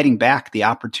back the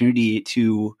opportunity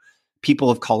to people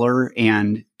of color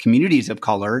and communities of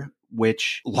color,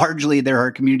 which largely there are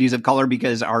communities of color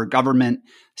because our government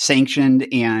sanctioned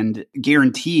and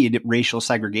guaranteed racial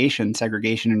segregation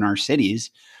in our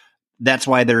cities. That's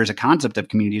why there is a concept of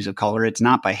communities of color. It's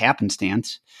not by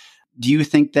happenstance. Do you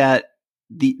think that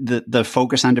the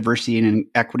focus on diversity and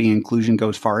equity and inclusion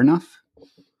goes far enough?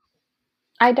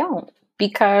 I don't,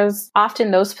 because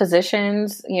often those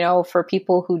positions, for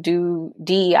people who do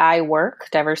DEI work,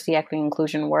 diversity, equity,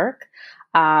 inclusion work,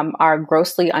 are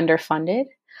grossly underfunded,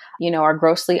 are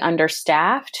grossly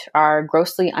understaffed, are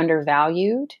grossly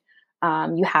undervalued.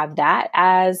 You have that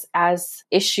as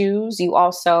issues. You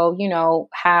also,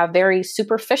 have very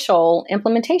superficial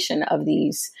implementation of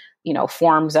these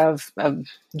forms of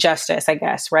justice, I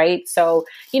guess, right? So,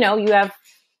 you have,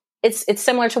 it's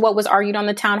similar to what was argued on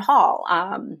the town hall.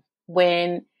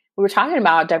 When we were talking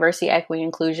about diversity, equity,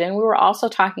 inclusion, we were also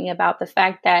talking about the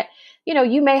fact that,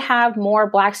 you may have more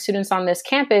Black students on this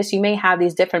campus. You may have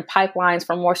these different pipelines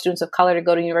for more students of color to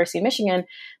go to University of Michigan,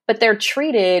 but they're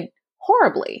treated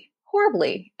horribly.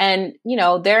 And,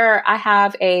 I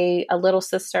have a little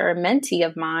sister, a mentee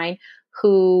of mine,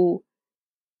 who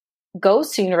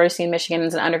goes to University of Michigan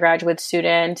as an undergraduate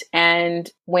student. And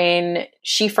when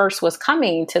she first was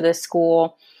coming to this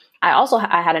school,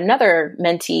 I had another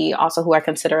mentee also who I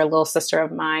consider a little sister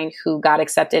of mine who got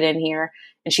accepted in here,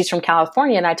 and she's from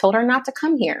California. And I told her not to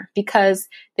come here because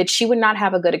that she would not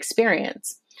have a good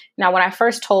experience. Now, when I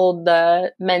first told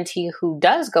the mentee who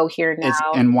does go here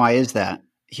now. And why is that?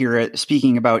 Here,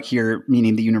 speaking about here,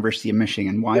 meaning the University of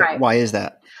Michigan. Why? Right. Why is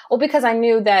that? Well, because I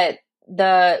knew that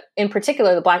in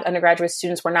particular, the Black undergraduate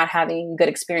students were not having good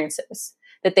experiences,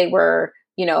 that they were,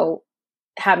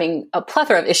 having a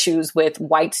plethora of issues with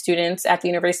white students at the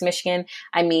University of Michigan.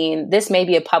 I mean, this may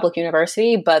be a public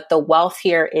university, but the wealth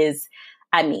here is,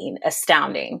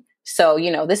 astounding. So,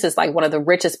 this is like one of the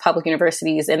richest public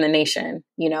universities in the nation,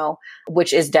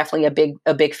 which is definitely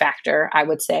a big factor, I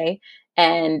would say.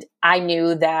 And I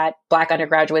knew that Black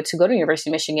undergraduates who go to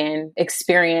University of Michigan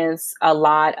experience a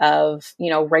lot of,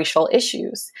 racial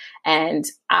issues. And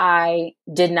I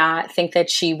did not think that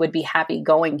she would be happy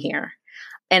going here.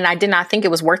 And I did not think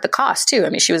it was worth the cost too. I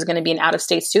mean, she was going to be an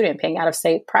out-of-state student paying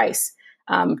out-of-state price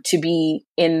to be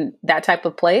in that type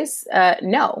of place.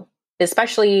 No,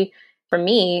 especially for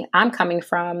me, I'm coming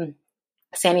from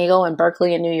San Diego and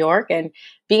Berkeley and New York, and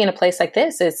being in a place like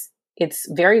this it's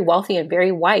very wealthy and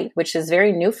very white, which is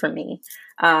very new for me.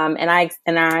 And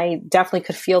I definitely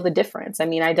could feel the difference. I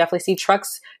mean, I definitely see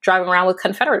trucks driving around with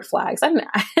Confederate flags. I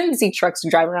didn't see trucks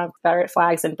driving around with Confederate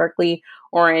flags in Berkeley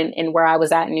or in where I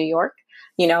was at in New York,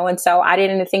 and so I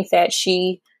didn't think that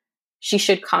she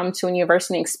should come to a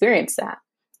university and experience that.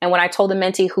 And when I told the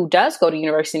mentee who does go to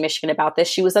University of Michigan about this,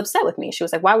 she was upset with me. She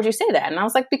was like, "Why would you say that?" And I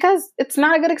was like, "Because it's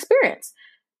not a good experience."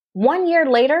 1 year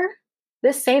later,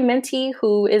 this same mentee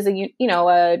who is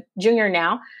a junior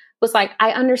now was like,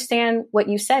 "I understand what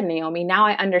you said, Naomi. Now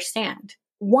I understand."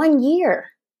 1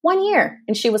 year.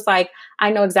 And she was like,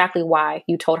 "I know exactly why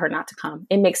you told her not to come.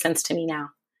 It makes sense to me now."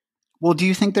 Well, do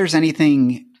you think there's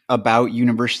anything about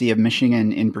University of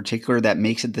Michigan in particular that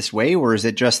makes it this way? Or is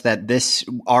it just that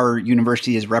our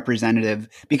university is representative?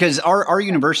 Because our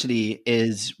university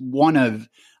is one of,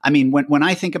 when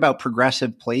I think about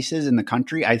progressive places in the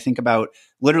country, I think about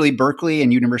literally Berkeley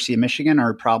and University of Michigan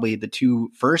are probably the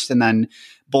two first, and then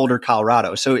Boulder,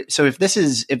 Colorado. So if this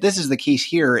is the case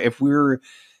here, if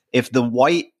the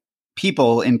white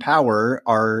people in power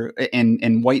are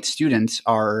and white students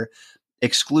are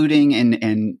excluding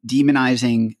and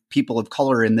demonizing people of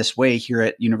color in this way here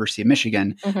at University of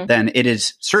Michigan, then it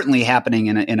is certainly happening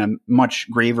in a much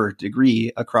graver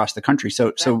degree across the country.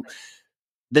 So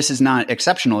this is not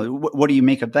exceptional. What do you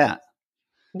make of that?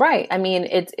 Right. I mean,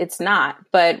 it's not.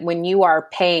 But when you are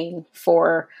paying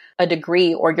for a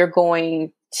degree or you're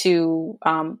going to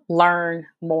learn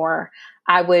more,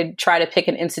 I would try to pick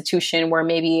an institution where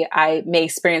maybe I may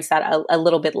experience that a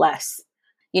little bit less.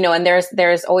 And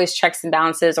there's always checks and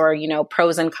balances or,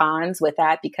 pros and cons with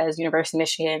that, because University of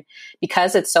Michigan,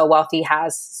 because it's so wealthy,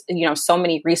 has, so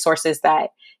many resources that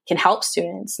can help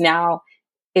students. Now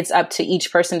it's up to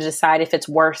each person to decide if it's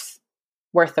worth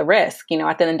the risk. At the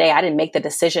end of the day, I didn't make the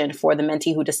decision for the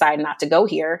mentee who decided not to go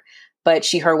here, but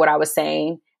she heard what I was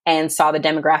saying and saw the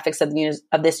demographics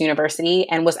of this university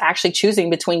and was actually choosing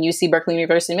between UC Berkeley and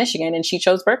University of Michigan, and she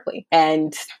chose Berkeley.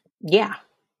 And yeah.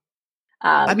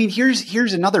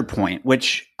 Here's another point,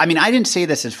 which, I didn't say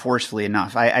this as forcefully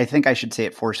enough. I think I should say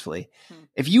it forcefully.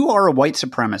 If you are a white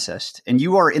supremacist and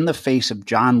you are in the face of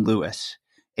John Lewis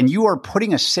and you are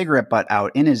putting a cigarette butt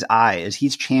out in his eye as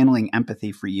he's channeling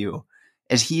empathy for you,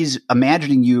 as he's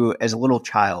imagining you as a little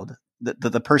child,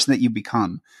 the person that you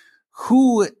become,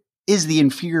 who is the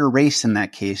inferior race in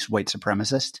that case, white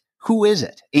supremacist? Who is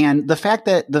it? And the fact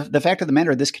of the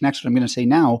matter, this connects what I'm going to say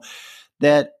now,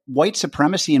 that white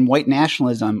supremacy and white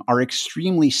nationalism are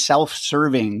extremely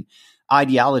self-serving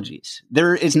ideologies.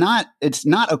 It's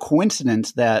not a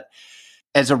coincidence that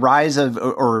as a rise of,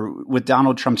 or with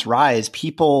Donald Trump's rise,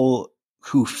 people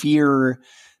who fear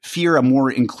a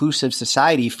more inclusive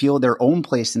society feel their own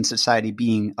place in society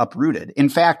being uprooted. In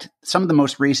fact, some of the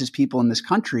most racist people in this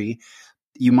country,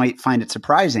 you might find it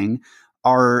surprising,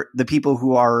 are the people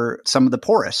who are some of the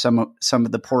poorest, some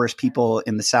of the poorest people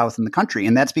in the South in the country.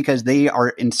 And that's because they are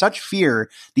in such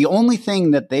fear. The only thing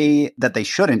that they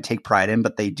shouldn't take pride in,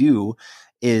 but they do,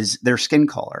 is their skin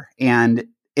color. And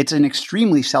it's an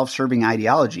extremely self-serving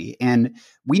ideology. And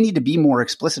we need to be more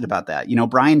explicit about that.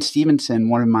 Brian Stevenson,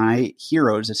 one of my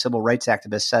heroes, a civil rights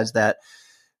activist, says that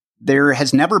there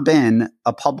has never been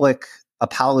a public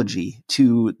apology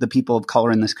to the people of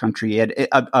color in this country.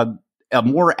 A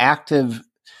more active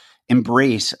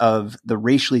embrace of the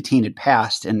racially tainted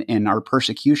past and our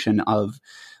persecution of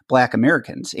Black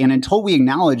Americans. And until we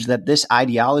acknowledge that this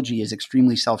ideology is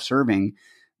extremely self-serving,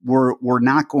 we're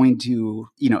not going to,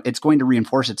 it's going to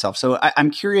reinforce itself. So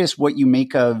I'm curious what you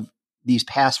make of these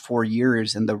past 4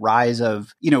 years and the rise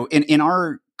of, in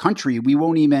our country, we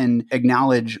won't even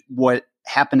acknowledge what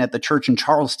happened at the church in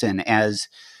Charleston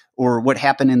or what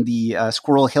happened in the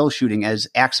Squirrel Hill shooting as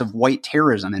acts of white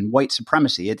terrorism and white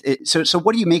supremacy. So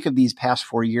what do you make of these past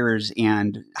 4 years,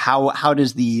 and how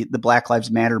does the Black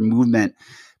Lives Matter movement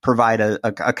provide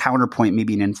a counterpoint,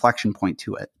 maybe an inflection point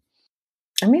to it?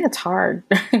 It's hard.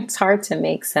 It's hard to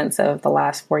make sense of the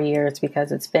last 4 years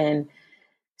because it's been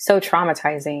so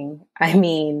traumatizing.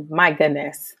 My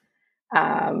goodness.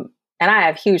 And I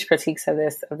have huge critiques of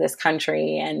this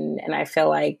country. And I feel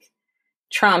like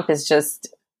Trump is just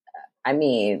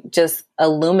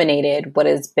illuminated what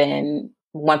has been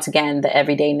once again, the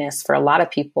everydayness for a lot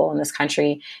of people in this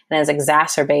country and has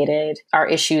exacerbated our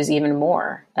issues even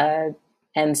more.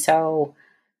 And so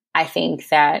I think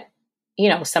that,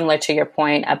 similar to your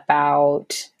point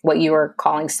about what you were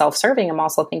calling self-serving, I'm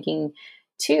also thinking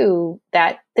too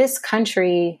that this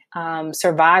country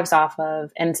survives off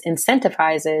of and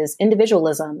incentivizes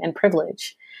individualism and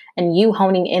privilege, and you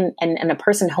honing in and a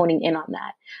person honing in on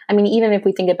that. I mean, even if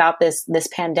we think about this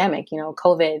pandemic,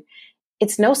 COVID,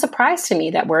 it's no surprise to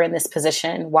me that we're in this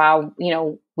position while,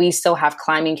 we still have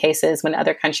climbing cases when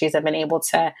other countries have been able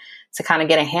to kind of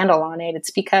get a handle on it.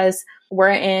 It's because we're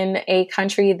in a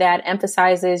country that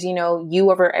emphasizes, you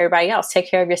over everybody else. Take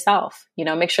care of yourself,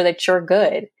 make sure that you're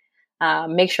good.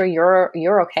 Make sure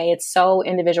you're okay. It's so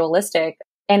individualistic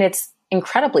and it's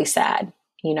incredibly sad.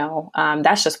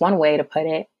 That's just one way to put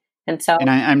it. And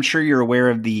I'm sure you're aware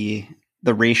of the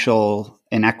racial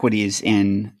inequities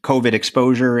in COVID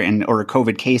exposure or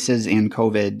COVID cases and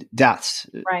COVID deaths.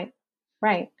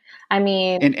 Right. I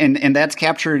mean, and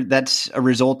that's a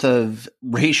result of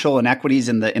racial inequities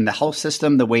in the health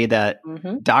system, the way that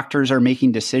doctors are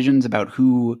making decisions about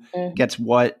who gets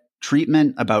what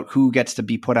treatment, about who gets to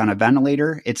be put on a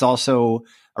ventilator. It's also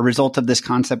a result of this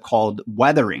concept called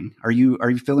weathering. Are you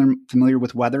familiar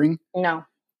with weathering? No.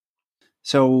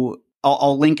 So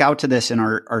I'll link out to this in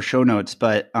our show notes,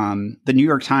 but the New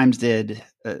York Times did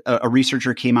a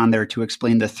researcher came on there to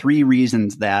explain the 3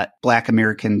 reasons that Black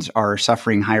Americans are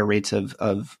suffering higher rates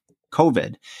of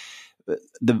COVID.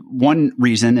 The one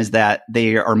reason is that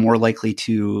they are more likely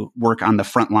to work on the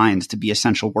front lines, to be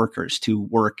essential workers, to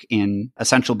work in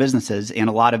essential businesses. And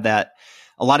a lot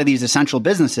of these essential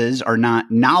businesses are not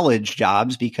knowledge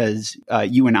jobs because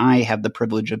you and I have the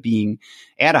privilege of being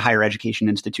at a higher education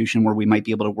institution where we might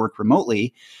be able to work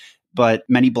remotely. But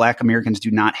many Black Americans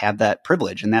do not have that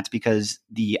privilege. And that's because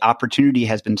the opportunity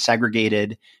has been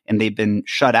segregated and they've been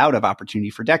shut out of opportunity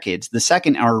for decades. The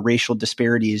second are racial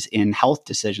disparities in health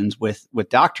decisions with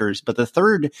doctors. But the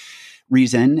third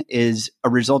reason is a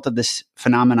result of this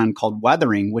phenomenon called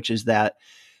weathering, which is that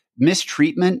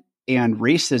mistreatment and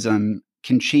racism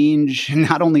can change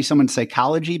not only someone's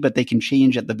psychology, but they can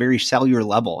change at the very cellular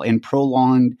level. And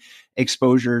prolonged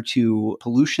exposure to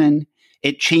pollution,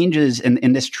 it changes,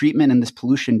 and this treatment and this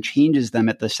pollution changes them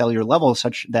at the cellular level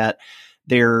such that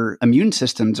their immune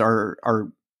systems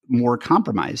are more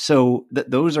compromised. So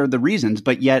those are the reasons.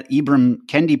 But yet Ibram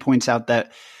Kendi points out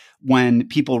that when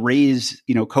people raise,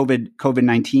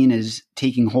 COVID-19 is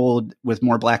taking hold with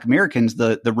more Black Americans,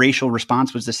 the racial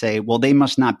response was to say, well, they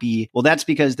must not be, well, that's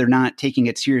because they're not taking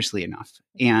it seriously enough.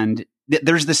 And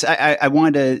there's this, I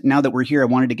wanted to, now that we're here, I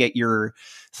wanted to get your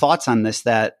thoughts on this,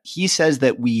 that he says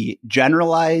that we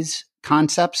generalize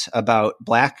concepts about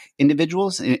Black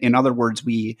individuals. In other words,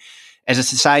 we, as a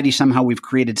society, somehow we've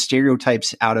created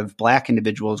stereotypes out of Black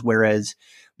individuals, whereas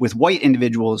with white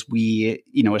individuals, we,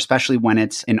 especially when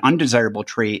it's an undesirable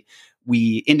trait,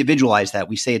 we individualize that.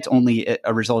 We say it's only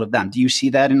a result of them. Do you see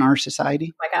that in our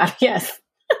society? Oh my God, yes.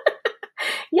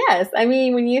 Yes. I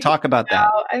mean, when you talk about that,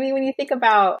 when you think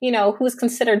about, who's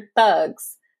considered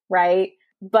thugs, right?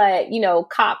 But,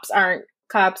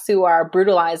 cops who are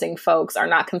brutalizing folks are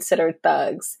not considered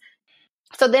thugs.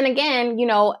 So then again,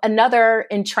 another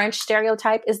entrenched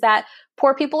stereotype is that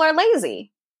poor people are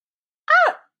lazy.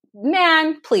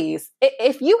 Man, please.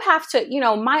 If you have to,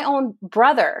 my own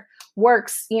brother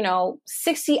works,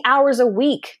 60 hours a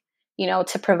week,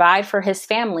 to provide for his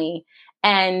family.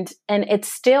 And it's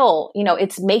still,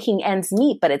 it's making ends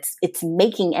meet, but it's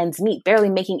making ends meet, barely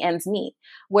making ends meet,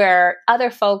 where other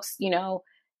folks,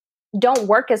 don't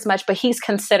work as much, but he's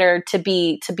considered to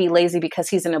be lazy because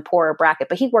he's in a poorer bracket,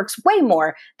 but he works way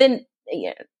more than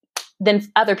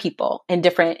other people in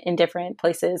different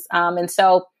places. And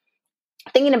so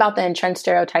thinking about the entrenched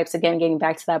stereotypes, again, getting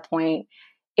back to that point,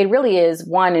 it really is,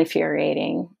 one,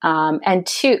 infuriating. And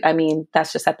two,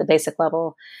 that's just at the basic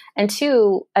level. And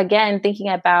two, again, thinking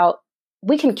about,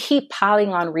 we can keep piling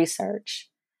on research.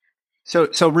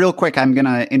 So real quick, I'm going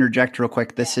to interject real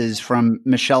quick. This is from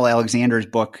Michelle Alexander's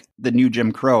book, The New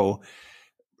Jim Crow.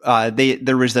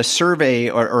 There was a survey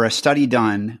or a study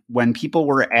done when people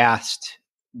were asked,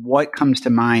 what comes to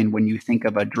mind when you think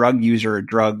of a drug user or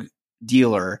drug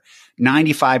dealer?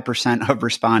 95% of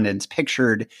respondents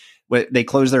they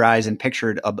closed their eyes and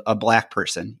pictured a Black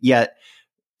person. Yet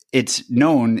it's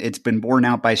been borne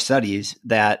out by studies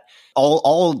that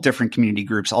all different community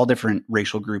groups, all different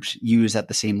racial groups use at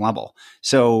the same level.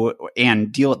 So,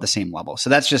 and deal at the same level. So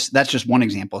that's just one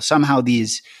example. Somehow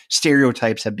these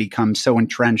stereotypes have become so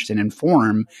entrenched and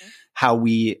inform how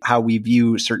we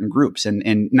view certain groups,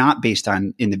 and not based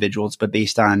on individuals, but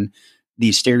based on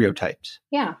these stereotypes.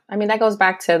 Yeah. I mean, that goes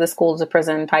back to the school to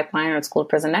prison pipeline or school to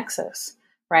prison nexus,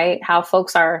 right? How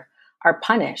folks are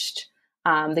punished.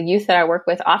 The youth that I work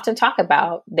with often talk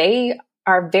about, they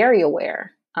are very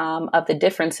aware of the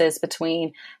differences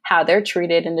between how they're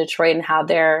treated in Detroit and how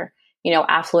their,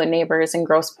 affluent neighbors in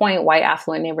Grosse Pointe, white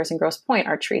affluent neighbors in Grosse Pointe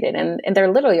are treated. And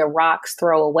they're literally a rock's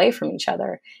throw away from each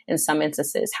other in some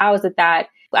instances. How is it that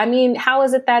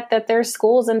there's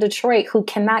schools in Detroit who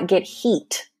cannot get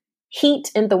heat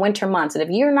in the winter months? And if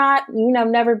you're not,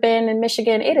 never been in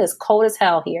Michigan, it is cold as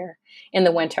hell here in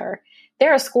the winter.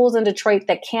 There are schools in Detroit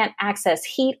that can't access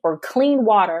heat or clean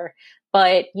water,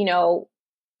 but,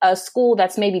 a school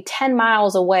that's maybe 10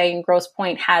 miles away in Grosse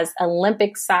Pointe has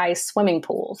Olympic-sized swimming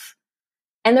pools.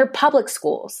 And they're public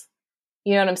schools.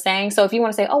 You know what I'm saying? So if you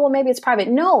want to say, oh, well, maybe it's private.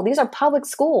 No, these are public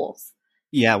schools.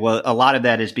 Yeah, well, a lot of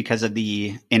that is because of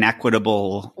the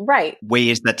inequitable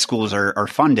ways that schools are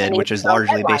funded, which is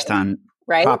largely based on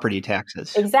property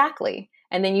taxes. Exactly.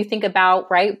 And then you think about,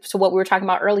 so what we were talking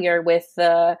about earlier with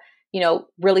the,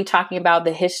 really talking about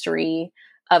the history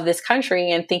of this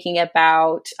country and thinking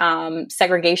about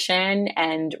segregation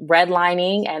and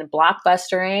redlining and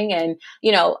blockbustering. And,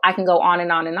 I can go on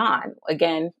and on and on.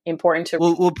 Again, important to...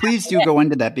 Well, please do go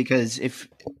into that because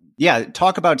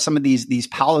talk about some of these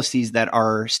policies that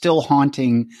are still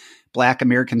haunting Black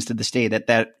Americans to this day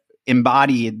that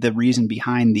embody the reason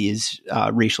behind these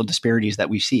racial disparities that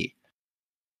we see.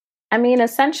 I mean,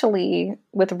 essentially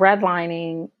with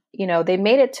redlining, they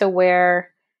made it to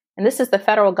where, and this is the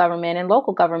federal government and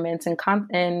local governments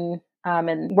and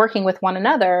working with one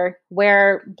another,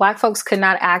 where Black folks could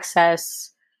not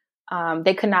access,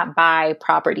 they could not buy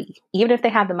property, even if they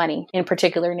had the money in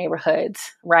particular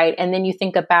neighborhoods, right? And then you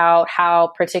think about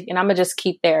how and I'm gonna just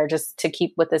keep there, just to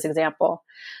keep with this example.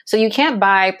 So you can't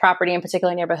buy property in a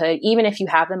particular neighborhood, even if you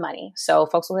have the money. So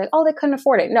folks will be like, oh, they couldn't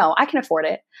afford it. No, I can afford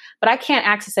it, but I can't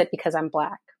access it because I'm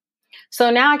Black. So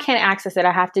now I can't access it.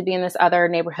 I have to be in this other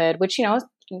neighborhood, which,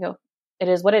 it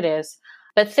is what it is.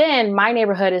 But then my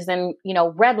neighborhood is then,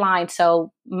 redlined.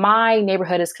 So my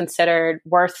neighborhood is considered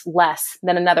worth less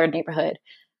than another neighborhood,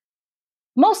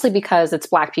 mostly because it's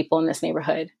Black people in this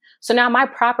neighborhood. So now my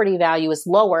property value is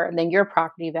lower than your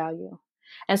property value.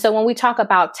 And so when we talk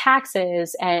about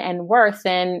taxes and worth,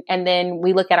 and then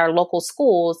we look at our local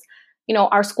schools,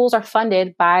 our schools are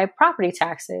funded by property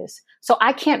taxes. So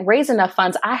I can't raise enough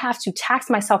funds. I have to tax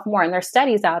myself more. And there's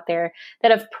studies out there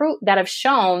that have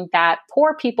shown that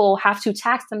poor people have to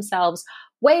tax themselves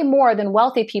way more than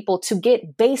wealthy people to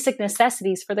get basic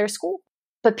necessities for their school.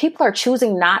 But people are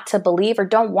choosing not to believe or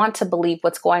don't want to believe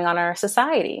what's going on in our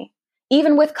society.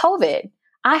 Even with COVID,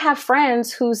 I have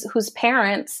friends whose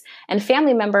parents and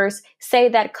family members say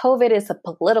that COVID is a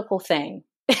political thing.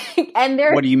 And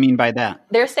what do you mean by that?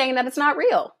 They're saying that it's not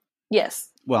real. Yes.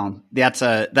 Well, that's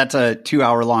a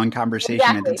 2-hour-long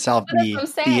conversation in itself.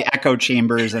 The echo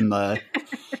chambers and the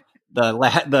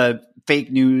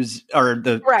fake news or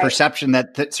the perception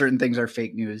that certain things are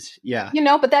fake news. Yeah.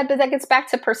 But that gets back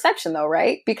to perception though,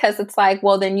 right? Because it's like,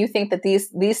 well, then you think that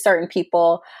these certain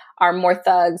people are more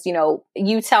thugs.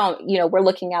 You tell, we're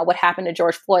looking at what happened to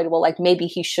George Floyd. Well, like maybe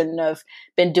he shouldn't have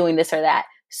been doing this or that.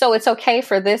 So it's okay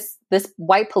for this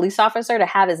white police officer to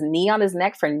have his knee on his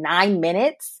neck for 9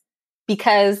 minutes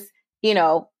because, he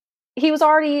was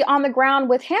already on the ground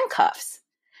with handcuffs.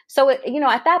 So, at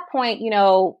that point,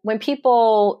 when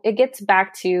people, it gets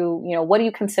back to, what do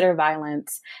you consider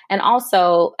violence? And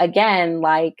also, again,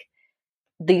 like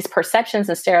these perceptions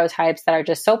and stereotypes that are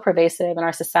just so pervasive in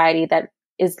our society that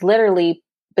is literally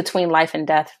between life and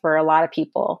death for a lot of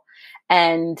people.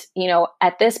 And,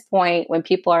 at this point, when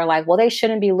people are like, well, they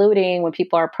shouldn't be looting when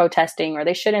people are protesting or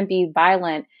they shouldn't be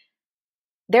violent,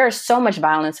 there is so much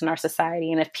violence in our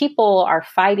society. And if people are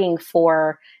fighting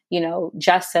for,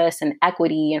 justice and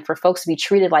equity and for folks to be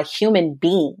treated like human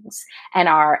beings and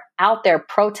are out there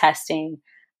protesting,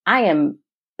 I am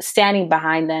standing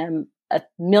behind them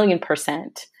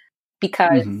 1,000,000%.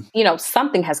 Because,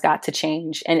 something has got to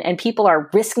change and people are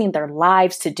risking their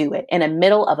lives to do it in the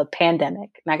middle of a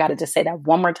pandemic. And I got to just say that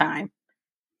one more time.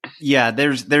 Yeah,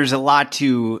 there's a lot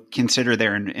to consider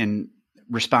there and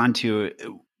respond to.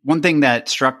 One thing that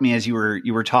struck me as you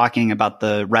were talking about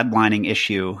the redlining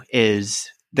issue is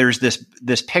there's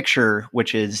this picture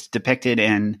which is depicted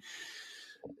in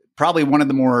probably one of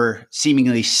the more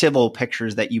seemingly civil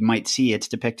pictures that you might see. It's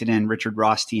depicted in Richard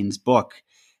Rothstein's book.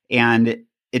 And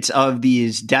it's of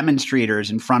these demonstrators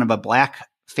in front of a Black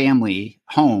family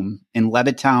home in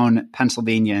Levittown,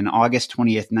 Pennsylvania, in August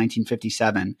 20th,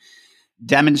 1957,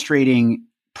 demonstrating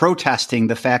protesting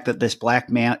the fact that this black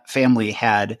family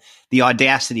had the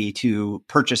audacity to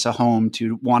purchase a home,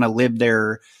 to want to live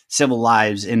their civil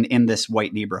lives in this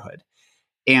white neighborhood.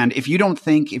 And if you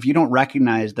don't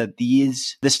recognize that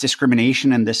this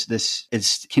discrimination and this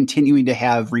is continuing to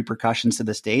have repercussions to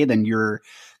this day, then you're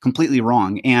completely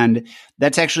wrong. And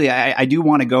that's actually, I do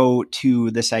want to go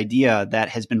to this idea that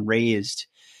has been raised.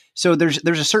 So there's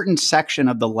a certain section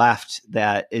of the left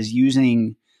that is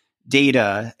using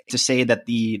data to say that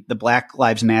the Black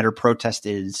Lives Matter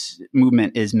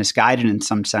movement is misguided in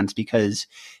some sense, because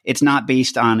it's not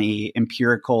based on a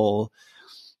empirical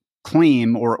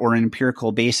claim or an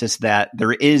empirical basis that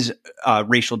there is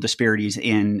racial disparities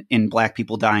in Black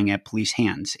people dying at police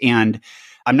hands. And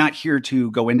I'm not here to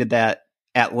go into that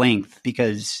at length,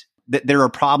 because there are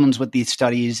problems with these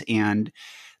studies, and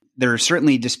there are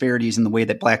certainly disparities in the way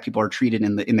that Black people are treated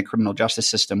in the criminal justice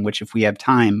system, which, if we have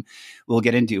time, we'll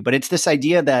get into. But it's this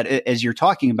idea that, as you're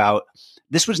talking about,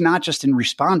 this was not just in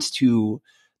response to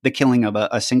the killing of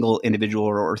a single individual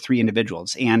or three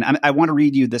individuals. And I want to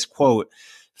read you this quote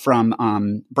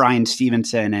from Brian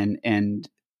Stevenson, and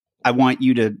I want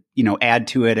you to add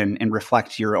to it and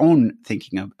reflect your own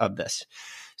thinking of this.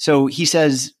 So he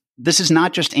says, "This is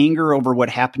not just anger over what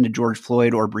happened to George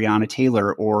Floyd or Breonna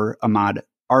Taylor or Ahmaud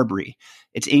Arbery.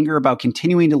 It's anger about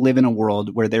continuing to live in a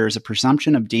world where there is a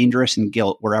presumption of dangerous and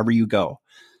guilt wherever you go.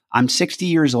 I'm 60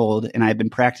 years old and I've been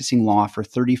practicing law for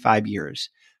 35 years.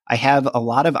 I have a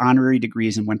lot of honorary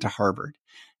degrees and went to Harvard.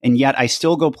 And yet I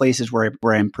still go places where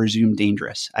I'm presumed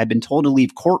dangerous. I've been told to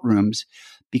leave courtrooms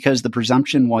because the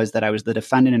presumption was that I was the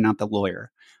defendant and not the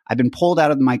lawyer. I've been pulled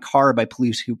out of my car by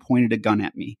police who pointed a gun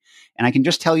at me. And I can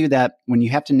just tell you that when you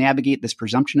have to navigate this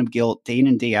presumption of guilt day in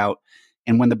and day out,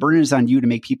 and when the burden is on you to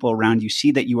make people around you see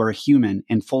that you are a human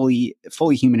and fully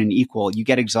human and equal, you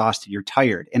get exhausted, you're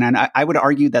tired." And I would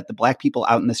argue that the Black people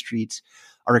out in the streets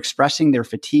are expressing their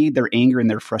fatigue, their anger, and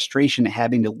their frustration at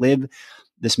having to live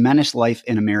this menaced life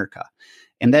in America.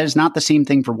 And that is not the same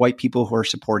thing for white people who are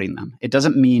supporting them. It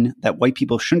doesn't mean that white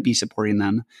people shouldn't be supporting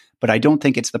them, but I don't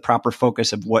think it's the proper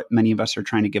focus of what many of us are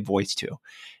trying to give voice to.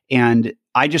 And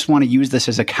I just want to use this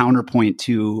as a counterpoint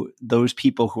to those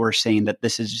people who are saying that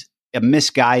this is a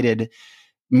misguided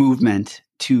movement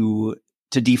to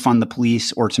defund the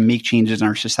police or to make changes in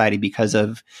our society because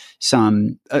of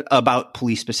about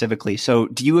police specifically. So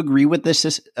do you agree with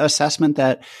this assessment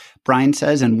that Brian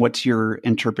says, and what's your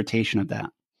interpretation of that?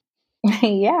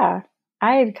 Yeah,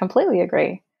 I completely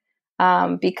agree.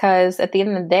 Because at the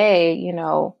end of the day,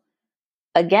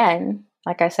 again,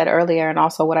 like I said earlier, and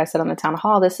also what I said on the town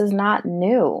hall, this is not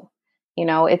new.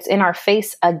 It's in our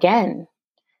face again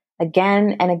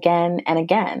and again and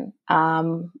again.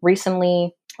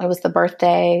 Recently, it was the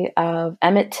birthday of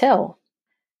Emmett Till.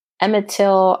 Emmett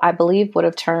Till, I believe, would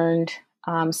have turned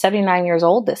 79 years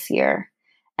old this year.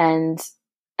 And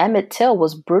Emmett Till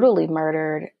was brutally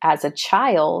murdered as a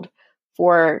child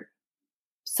for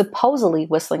supposedly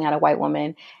whistling at a white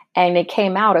woman. And it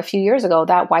came out a few years ago,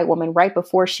 that white woman, right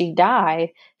before she died,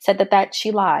 said that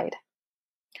she lied.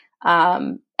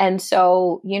 And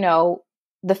so,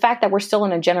 the fact that we're still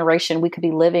in a generation, we could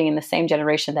be living in the same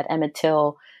generation that Emmett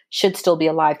Till should still be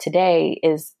alive today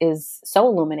is so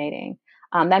illuminating.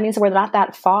 That means we're not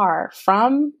that far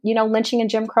from, lynching and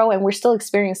Jim Crow, and we're still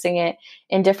experiencing it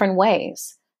in different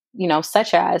ways,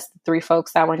 such as the three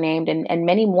folks that were named and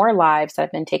many more lives that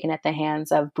have been taken at the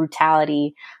hands of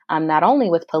brutality, not only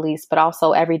with police, but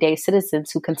also everyday citizens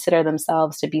who consider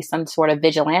themselves to be some sort of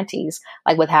vigilantes,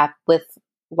 like with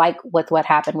what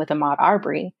happened with Ahmaud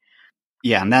Arbery.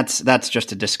 Yeah, and that's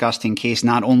just a disgusting case,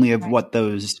 not only of what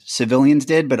those civilians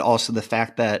did, but also the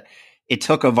fact that it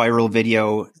took a viral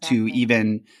video to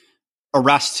even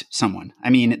arrest someone. I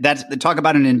mean, talk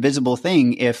about an invisible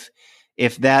thing. If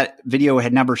that video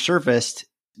had never surfaced,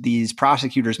 these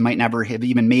prosecutors might never have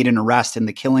even made an arrest in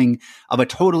the killing of a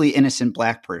totally innocent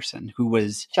Black person who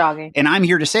was jogging. And I'm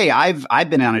here to say I've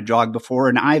been on a jog before,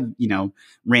 and I've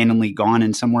randomly gone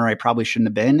in somewhere I probably shouldn't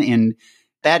have been, and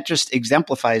that just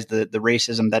exemplifies the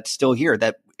racism that's still here.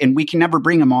 And we can never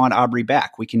bring Ahmaud Arbery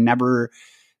back. We can never.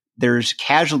 There's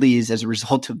casualties as a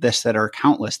result of this that are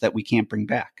countless that we can't bring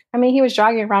back. I mean, he was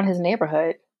jogging around his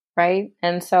neighborhood, right?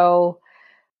 And so,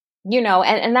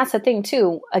 and that's the thing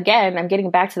too. Again, I'm getting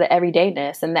back to the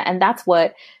everydayness, and that's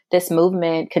what this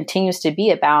movement continues to be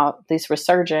about, this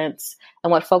resurgence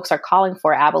and what folks are calling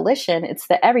for, abolition. It's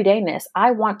the everydayness.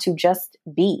 I want to just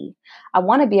be. I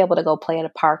want to be able to go play at a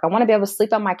park. I want to be able to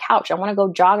sleep on my couch. I want to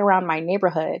go jog around my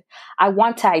neighborhood. I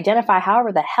want to identify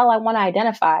however the hell I want to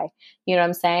identify. You know what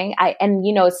I'm saying?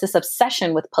 It's this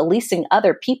obsession with policing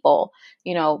other people,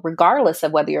 regardless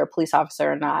of whether you're a police officer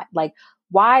or not. Like,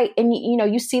 why? And,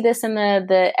 you see this in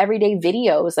the everyday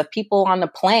videos of people on the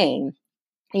plane,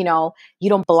 you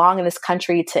don't belong in this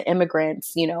country to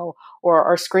immigrants,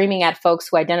 or screaming at folks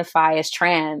who identify as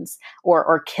trans,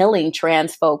 or killing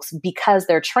trans folks because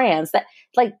they're trans. That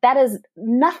is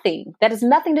nothing. That has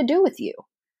nothing to do with you.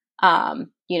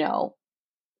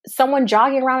 Someone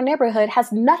jogging around a neighborhood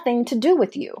has nothing to do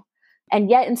with you. And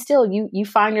yet, and still, you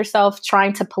find yourself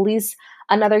trying to police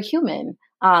another human,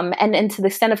 and to the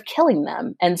extent of killing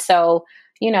them. And so,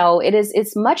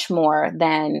 it's much more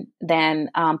than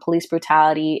police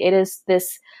brutality. It is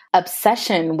this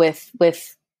obsession with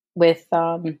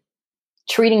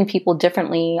treating people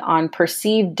differently on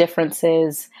perceived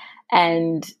differences.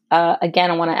 And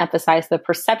again, I want to emphasize the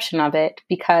perception of it,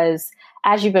 because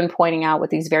as you've been pointing out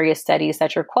with these various studies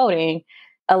that you're quoting,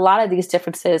 a lot of these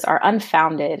differences are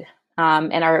unfounded,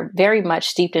 and are very much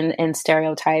steeped in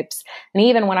stereotypes. And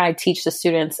even when I teach the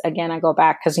students, again, I go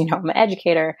back because, I'm an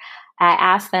educator, I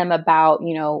ask them about,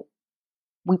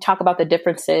 we talk about the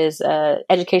differences,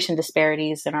 education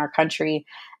disparities in our country.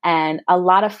 And a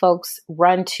lot of folks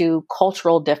run to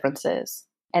cultural differences.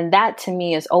 And that to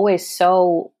me is always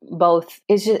so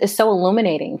is so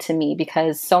illuminating to me,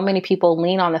 because so many people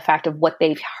lean on the fact of what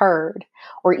they've heard,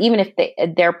 or even if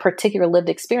their particular lived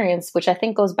experience, which I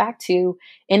think goes back to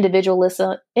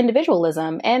individualism, and,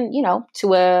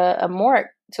 to a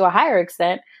higher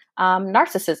extent,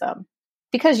 narcissism.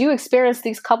 Because you experience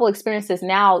these couple experiences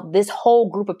now, this whole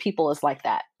group of people is like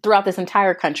that throughout this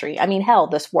entire country. I mean, hell,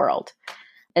 this world.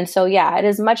 And so, yeah, it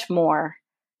is much more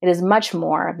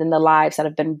than the lives that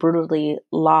have been brutally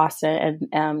lost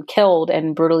and killed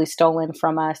and brutally stolen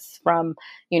from us, from,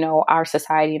 our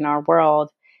society and our world.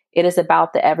 It is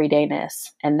about the everydayness,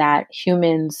 and that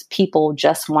people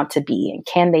just want to be, and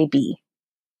can they be?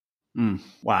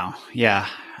 Wow. Yeah.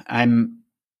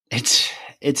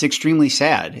 It's extremely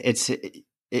sad. It's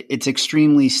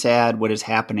extremely sad what is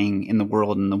happening in the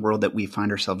world that we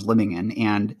find ourselves living in.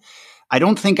 And I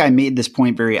don't think I made this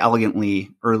point very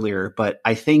elegantly earlier, but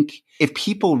I think if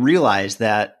people realize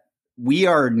that we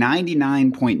are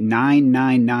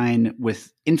 99.999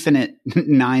 with infinite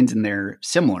nines in there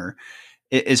similar,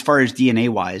 as far as DNA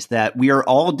wise, that we are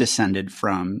all descended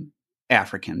from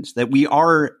Africans, that we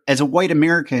are, as a white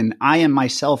American, I am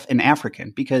myself an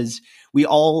African, because we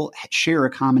all share a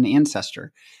common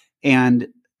ancestor. And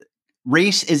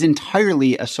race is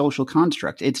entirely a social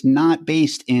construct. It's not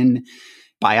based in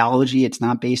biology. It's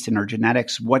not based in our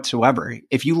genetics whatsoever.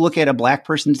 If you look at a black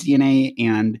person's DNA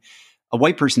and a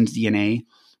white person's DNA,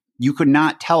 you could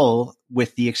not tell,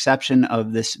 with the exception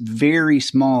of this very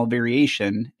small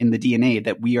variation in the DNA,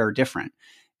 that we are different.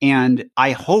 And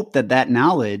I hope that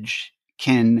knowledge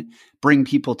can bring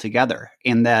people together,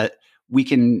 and that we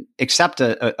can accept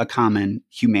a common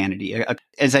humanity.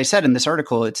 As I said in this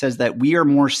article, it says that we are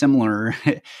more similar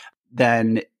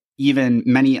than even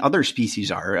many other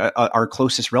species are. Our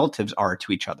closest relatives are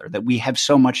to each other, that we have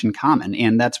so much in common.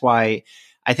 And that's why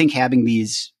I think having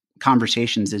these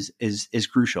conversations is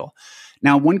crucial.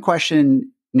 Now, one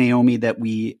question, Naomi, that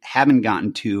we haven't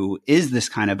gotten to is this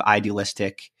kind of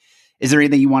idealistic. Is there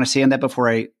anything you want to say on that before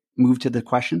I move to the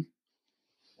question?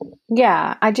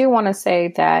 Yeah, I do want to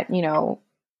say that,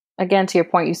 again, to your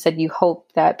point, you said you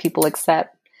hope that people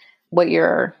accept what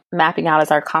you're mapping out as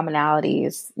our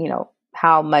commonalities,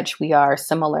 how much we are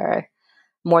similar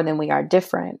more than we are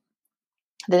different.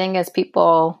 The thing is,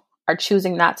 people are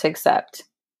choosing not to accept.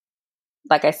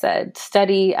 Like I said,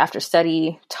 study after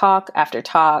study, talk after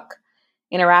talk,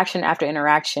 interaction after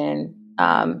interaction,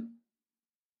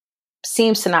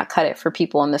 seems to not cut it for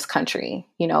people in this country.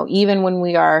 Even when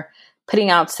we are putting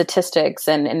out statistics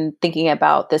and thinking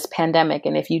about this pandemic,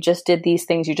 and if you just did these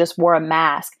things, you just wore a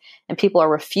mask, and people are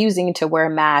refusing to wear a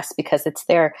mask because it's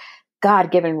their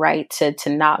God-given right to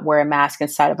not wear a mask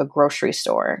inside of a grocery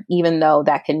store, even though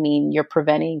that can mean you're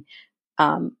preventing,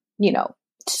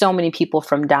 so many people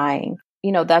from dying.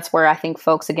 That's where I think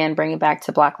folks, again, bringing back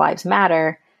to Black Lives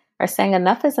Matter, are saying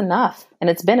enough is enough. And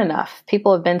it's been enough.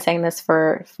 People have been saying this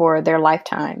for their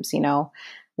lifetimes.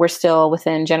 We're still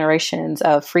within generations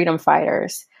of freedom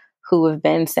fighters who have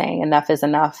been saying enough is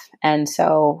enough. And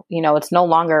so, it's no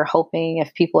longer hoping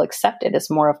if people accept it. It's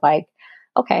more of like,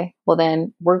 okay, well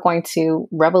then we're going to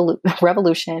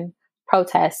revolution,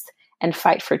 protest, and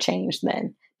fight for change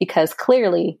then. Because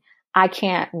clearly I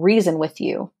can't reason with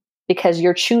you because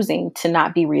you're choosing to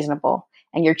not be reasonable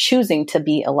and you're choosing to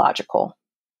be illogical.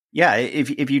 Yeah,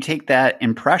 if you take that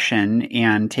impression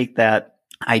and take that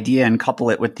idea and couple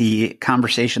it with the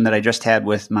conversation that I just had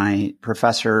with my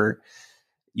professor,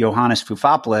 Ioannis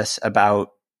Foufopoulos,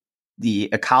 about the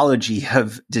ecology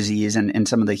of disease and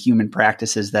some of the human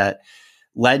practices that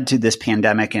led to this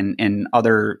pandemic and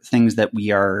other things that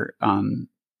we are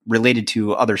related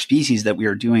to other species that we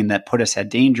are doing that put us at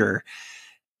danger,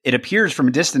 it appears from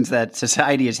a distance that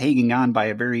society is hanging on by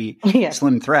a very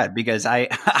slim thread, because I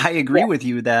agree with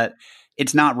you that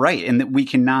it's not right and that we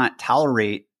cannot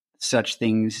tolerate such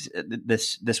things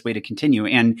this way to continue.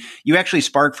 And you actually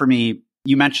sparked for me,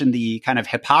 you mentioned the kind of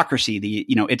hypocrisy,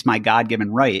 it's my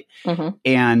God-given right. Mm-hmm.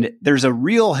 And there's a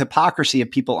real hypocrisy of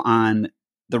people on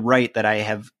the right that I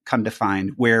have come to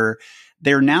find, where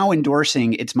they're now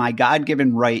endorsing it's my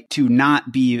God-given right to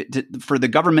not be, for the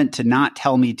government to not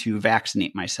tell me to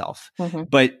vaccinate myself. Mm-hmm.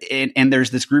 But, and there's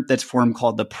this group that's formed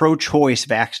called the pro-choice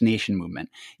vaccination movement.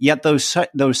 Yet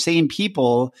those same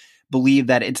people believe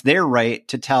that it's their right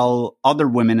to tell other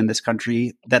women in this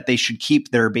country that they should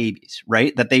keep their babies,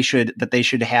 right? That they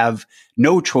should have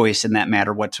no choice in that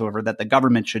matter whatsoever, that the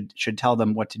government should tell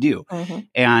them what to do. Mm-hmm.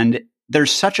 And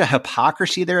there's such a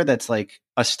hypocrisy there that's like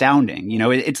astounding.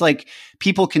 It's like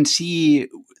people can see,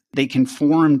 they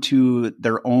conform to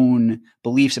their own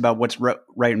beliefs about what's right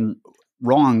and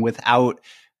wrong without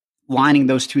lining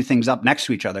those two things up next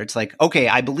to each other. It's like, okay,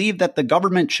 I believe that the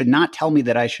government should not tell me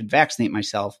that I should vaccinate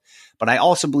myself, but I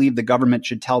also believe the government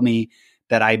should tell me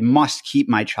that I must keep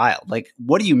my child. Like,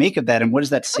 what do you make of that? And what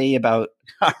does that say about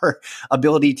our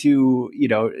ability to,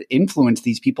 influence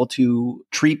these people to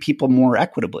treat people more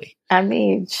equitably? I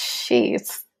mean,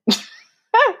 jeez.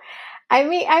 I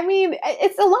mean,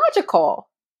 it's illogical.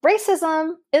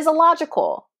 Racism is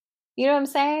illogical. You know what I'm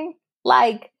saying?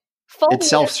 Like, phobia, it's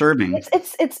self-serving.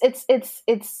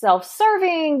 It's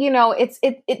self-serving.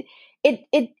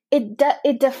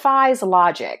 It defies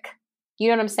logic. You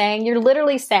know what I'm saying? You're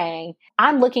literally saying,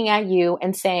 I'm looking at you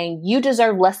and saying, you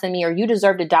deserve less than me, or you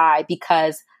deserve to die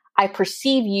because I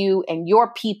perceive you and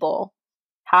your people,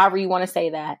 however you want to say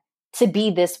that, to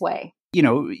be this way.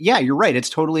 Yeah, you're right.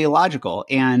 It's totally illogical.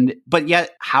 But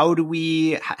yet, how do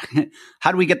we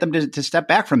get them to step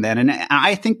back from that? And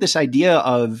I think this idea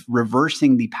of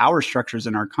reversing the power structures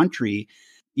in our country,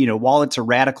 while it's a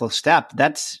radical step,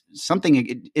 that's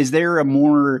something. Is there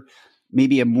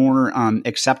maybe a more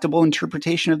acceptable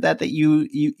interpretation of that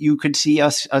you could see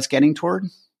us getting toward?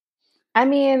 I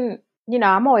mean,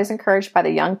 I'm always encouraged by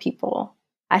the young people.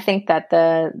 I think that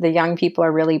the young people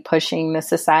are really pushing the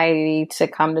society to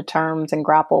come to terms and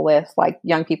grapple with, like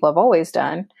young people have always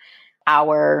done,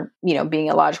 our, being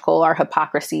illogical, our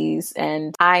hypocrisies.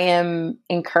 And I am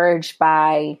encouraged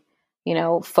by,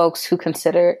 folks who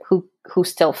who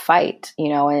still fight,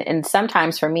 and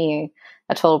sometimes for me,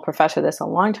 I told a professor this a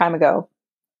long time ago,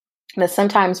 that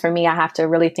sometimes for me, I have to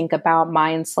really think about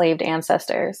my enslaved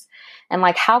ancestors and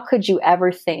like, how could you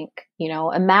ever think,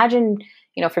 imagine,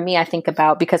 for me, I think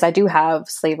about, because I do have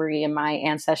slavery in my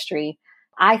ancestry,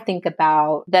 I think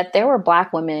about that there were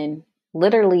Black women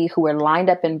literally who were lined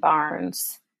up in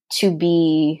barns to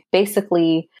be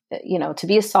basically, to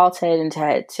be assaulted and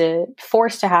to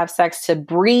forced to have sex, to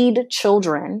breed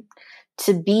children,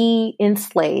 to be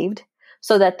enslaved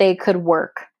so that they could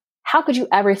work. How could you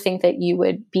ever think that you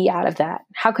would be out of that?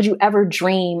 How could you ever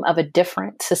dream of a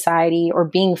different society or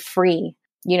being free?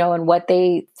 And what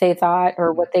they thought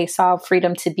or what they saw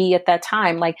freedom to be at that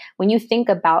time. Like when you think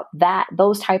about that,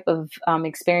 those type of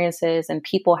experiences and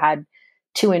people had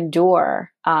to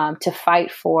endure to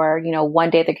fight for, one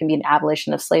day there can be an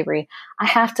abolition of slavery. I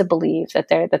have to believe that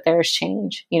there is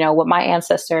change. What my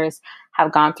ancestors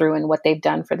have gone through and what they've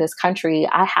done for this country,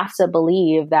 I have to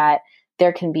believe that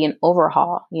there can be an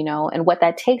overhaul, and what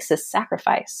that takes is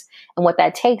sacrifice. And what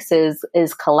that takes is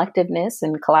collectiveness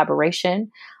and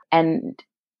collaboration. And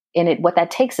what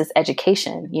that takes is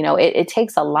education. It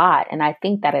takes a lot. And I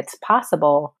think that it's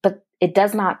possible, but it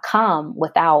does not come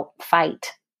without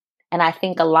fight. And I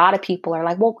think a lot of people are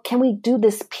like, well, can we do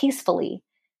this peacefully?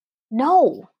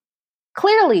 No,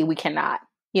 clearly we cannot,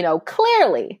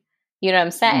 clearly, you know what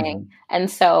I'm saying? Mm-hmm. And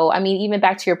so, I mean, even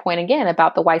back to your point again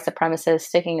about the white supremacist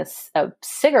sticking a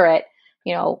cigarette,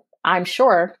 I'm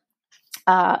sure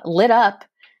lit up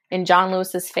in John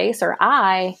Lewis's face or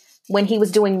eye when he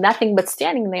was doing nothing but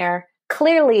standing there.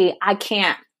 Clearly, I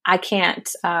can't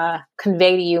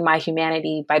convey to you my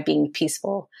humanity by being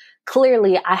peaceful.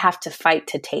 Clearly, I have to fight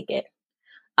to take it.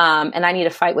 And I need to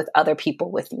fight with other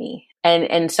people with me.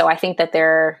 And so I think that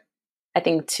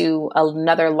to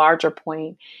another larger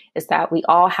point is that we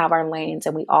all have our lanes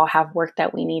and we all have work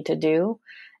that we need to do.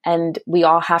 And we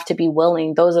all have to be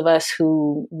willing, those of us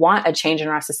who want a change in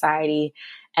our society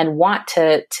and want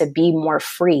to be more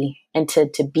free and to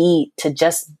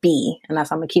just be. And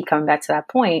that's, I'm going to keep coming back to that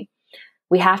point.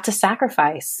 We have to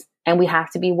sacrifice and we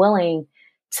have to be willing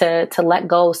to let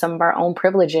go of some of our own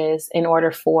privileges in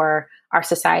order for our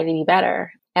society to be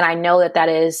better. And I know that that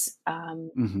is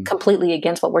completely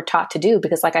against what we're taught to do,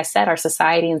 because like I said, our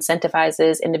society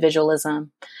incentivizes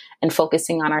individualism and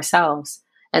focusing on ourselves.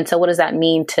 And so what does that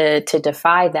mean to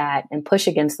defy that and push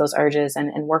against those urges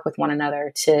and work with one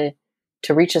another to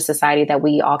reach a society that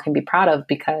we all can be proud of?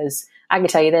 Because I can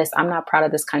tell you this, I'm not proud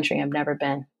of this country. I've never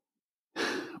been.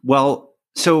 Well,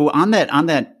 so on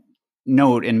that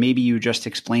note, and maybe you just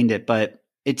explained it, but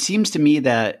it seems to me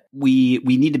that we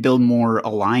need to build more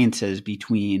alliances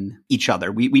between each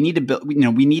other. We need to build,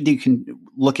 we need to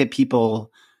look at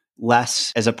people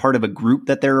less as a part of a group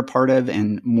that they're a part of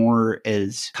and more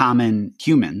as common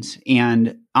humans.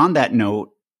 And on that note,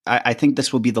 I think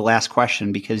this will be the last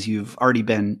question, because you've already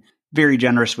been very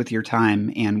generous with your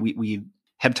time, and we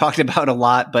have talked about a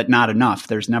lot, but not enough.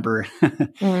 There's never,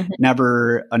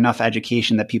 never enough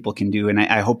education that people can do. And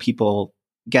I hope people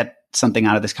get something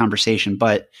out of this conversation.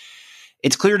 But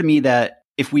it's clear to me that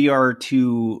if we are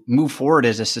to move forward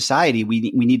as a society,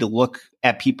 we need to look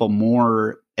at people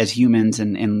more as humans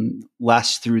and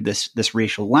less through this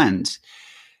racial lens.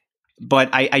 But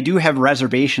I do have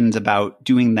reservations about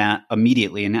doing that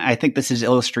immediately. And I think this is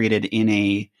illustrated in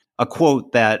a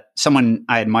quote that someone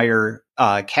I admire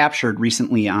captured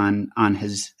recently on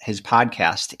his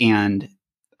podcast. And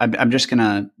I'm just going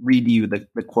to read you the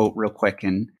quote real quick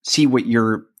and see what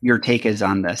your take is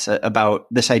on this, about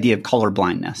this idea of color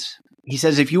blindness. He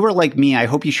says, "If you were like me, I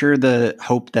hope you share the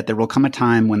hope that there will come a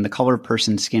time when the color of a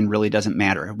person's skin really doesn't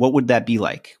matter. What would that be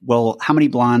like? Well, how many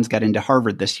blondes got into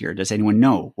Harvard this year? Does anyone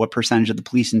know? What percentage of the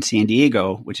police in San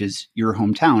Diego, which is your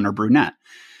hometown, are brunette?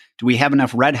 Do we have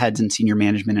enough redheads in senior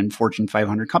management in Fortune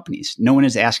 500 companies? No one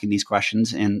is asking these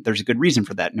questions, and there's a good reason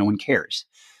for that. No one cares.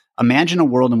 Imagine a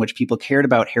world in which people cared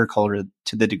about hair color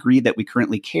to the degree that we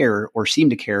currently care or seem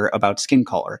to care about skin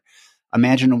color.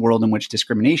 Imagine a world in which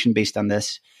discrimination based on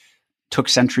this took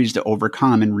centuries to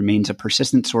overcome and remains a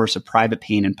persistent source of private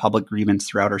pain and public grievance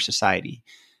throughout our society,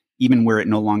 even where it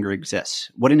no longer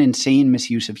exists. What an insane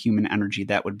misuse of human energy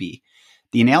that would be.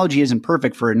 The analogy isn't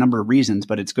perfect for a number of reasons,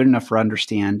 but it's good enough for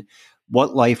understand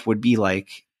what life would be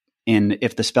like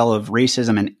if the spell of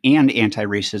racism and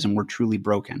anti-racism were truly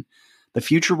broken. The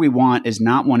future we want is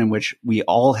not one in which we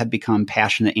all have become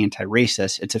passionate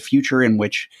anti-racists.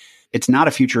 It's not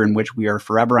a future in which we are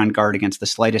forever on guard against the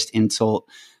slightest insult,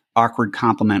 awkward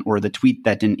compliment, or the tweet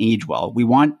that didn't age well. We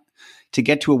want to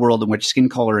get to a world in which skin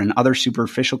color and other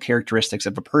superficial characteristics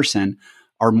of a person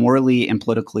are morally and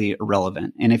politically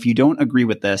irrelevant. And if you don't agree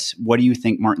with this, what do you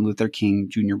think Martin Luther King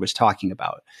Jr. was talking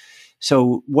about?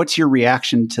 So what's your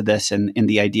reaction to this and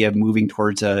the idea of moving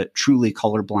towards a truly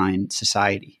colorblind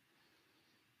society?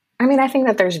 I mean, I think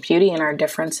that there's beauty in our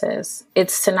differences.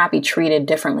 It's to not be treated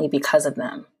differently because of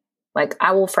them. Like,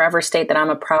 I will forever state that I'm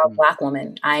a proud Black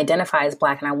woman. I identify as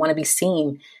Black and I want to be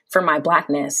seen for my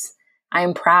Blackness. I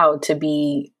am proud to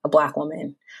be a Black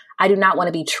woman. I do not want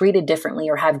to be treated differently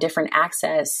or have different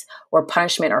access or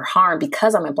punishment or harm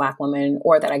because I'm a Black woman,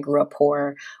 or that I grew up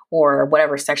poor, or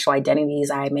whatever sexual identities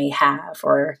I may have,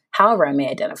 or however I may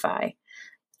identify.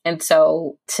 And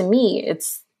so to me,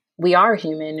 we are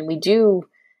human and we do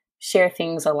share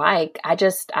things alike. I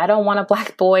don't want a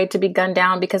Black boy to be gunned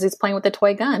down because he's playing with a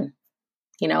toy gun.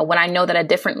 When I know that a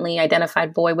differently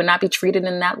identified boy would not be treated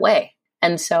in that way.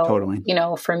 And so, totally.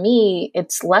 For me,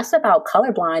 it's less about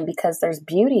colorblind because there's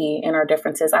beauty in our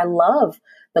differences. I love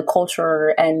the culture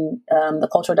and the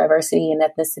cultural diversity and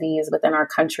ethnicities within our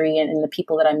country and the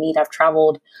people that I meet. I've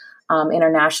traveled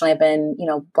internationally. I've been,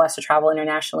 blessed to travel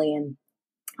internationally, and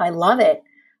I love it.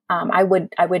 I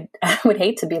would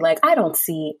hate to be like, I don't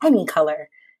see any color.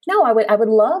 No, I would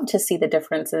love to see the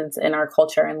differences in our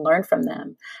culture and learn from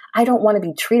them. I don't want to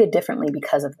be treated differently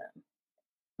because of them.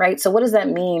 Right. So what does that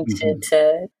mean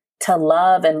to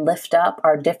love and lift up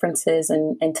our differences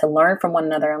and to learn from one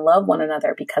another and love one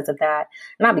another because of that?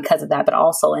 Not because of that, but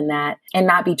also in that, and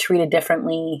not be treated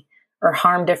differently or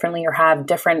harmed differently or have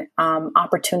different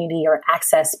opportunity or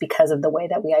access because of the way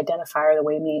that we identify or the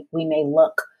way we may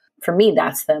look. For me,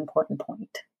 that's the important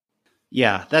point.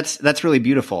 Yeah, that's really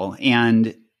beautiful.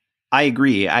 And I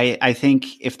agree. I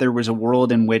think if there was a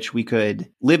world in which we could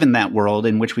live in that world,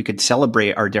 in which we could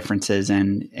celebrate our differences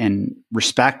and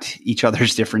respect each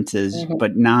other's differences,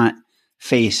 but not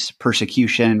face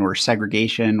persecution or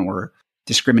segregation or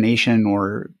discrimination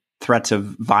or threats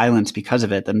of violence because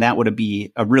of it, then that would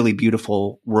be a really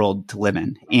beautiful world to live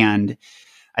in. And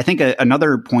I think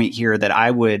another point here that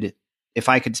I would, if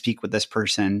I could speak with this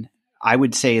person, I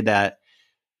would say that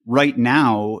right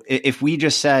now, if we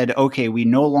just said, okay, we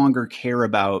no longer care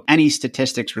about any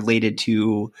statistics related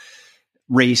to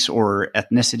race or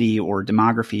ethnicity or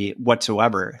demography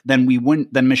whatsoever, then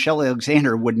Michelle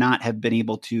Alexander would not have been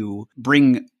able to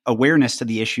bring awareness to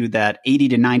the issue that 80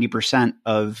 to 90%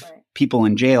 of people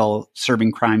in jail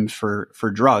serving crimes for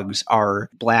drugs are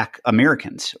Black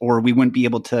Americans, or we wouldn't be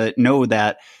able to know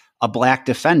that a Black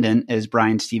defendant, as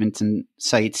Bryan Stevenson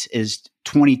cites, is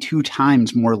 22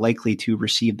 times more likely to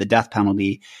receive the death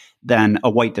penalty than a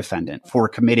white defendant for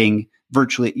committing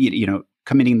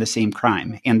committing the same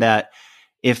crime. And that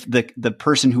if the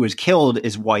person who is killed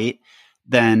is white,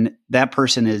 then that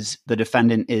the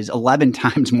defendant is 11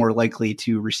 times more likely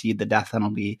to receive the death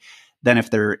penalty than if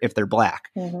they're Black.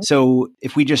 Mm-hmm. So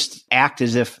if we just act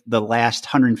as if the last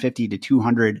 150 to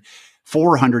 200,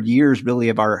 400 years really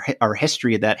of our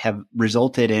history that have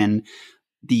resulted in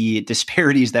the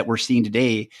disparities that we're seeing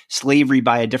today, slavery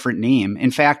by a different name.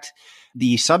 In fact,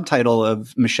 the subtitle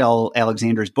of Michelle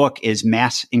Alexander's book is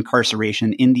Mass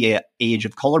Incarceration in the Age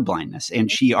of Colorblindness. And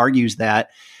she argues that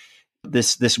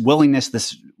this willingness,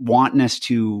 this wantness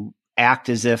to act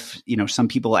as if, some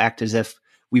people act as if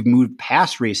we've moved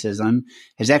past racism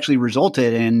has actually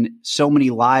resulted in so many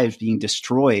lives being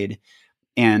destroyed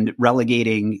and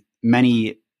relegating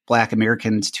many Black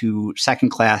Americans to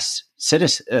second-class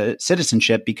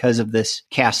citizenship because of this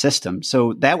caste system.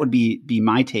 So that would be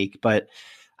my take. But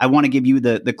I want to give you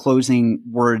the closing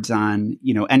words on,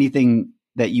 anything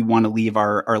that you want to leave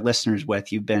our listeners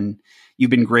with. You've been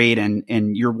great,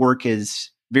 and your work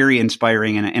is very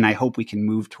inspiring, and I hope we can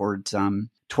move towards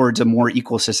a more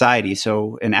equal society,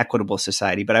 so an equitable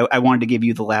society. But I wanted to give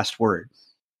you the last word.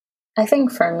 I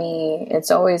think for me,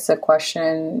 it's always a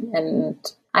question, and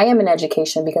I am in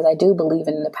education because I do believe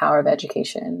in the power of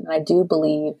education. I do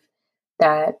believe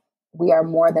that we are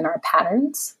more than our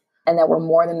patterns, and that we're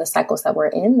more than the cycles that we're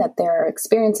in, that there are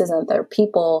experiences and there are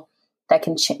people that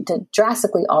can to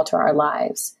drastically alter our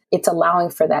lives. It's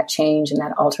allowing for that change and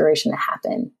that alteration to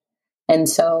happen. And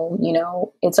so,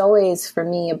 it's always for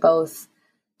me both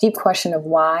deep question of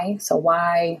why. So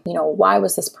why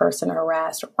was this person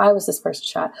harassed? Or why was this person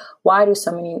shot? Why are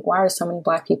so many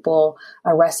Black people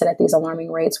arrested at these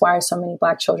alarming rates? Why are so many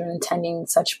Black children attending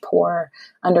such poor,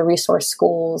 under-resourced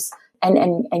schools?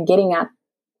 And getting at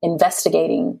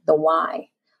investigating the why,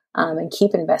 and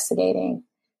keep investigating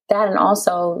that. And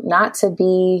also not to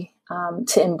be,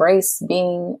 to embrace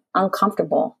being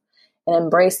uncomfortable and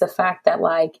embrace the fact that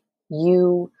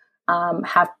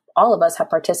all of us have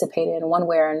participated in one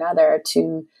way or another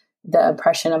to the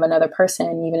oppression of another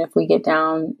person, even if we get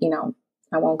down,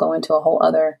 I won't go into a whole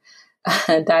other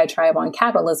diatribe on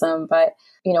capitalism, but,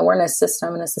 we're in a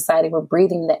system, in a society, we're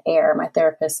breathing the air. My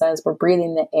therapist says we're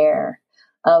breathing the air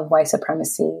of white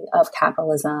supremacy, of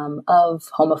capitalism, of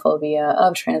homophobia,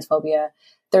 of transphobia.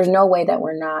 There's no way that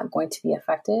we're not going to be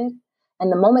affected.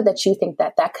 And the moment that you think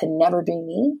that could never be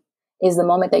me is the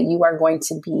moment that you are going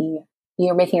to be,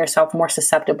 you're making yourself more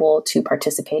susceptible to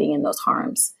participating in those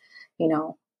harms.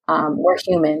 We're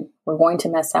human. We're going to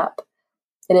mess up.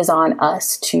 It is on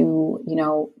us to,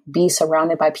 be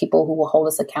surrounded by people who will hold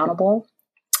us accountable.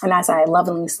 And as I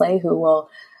lovingly say, who will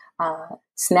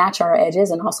snatch our edges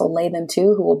and also lay them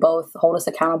too, who will both hold us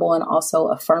accountable and also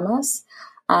affirm us.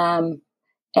 And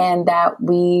that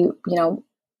we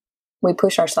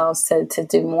push ourselves to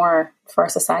do more for our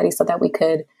society so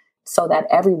that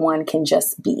everyone can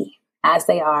just be as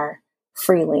they are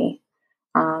freely.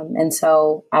 And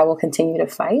so I will continue to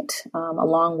fight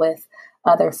along with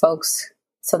other folks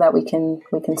so that we can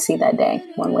see that day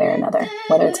one way or another,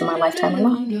 whether it's in my lifetime or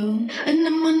not.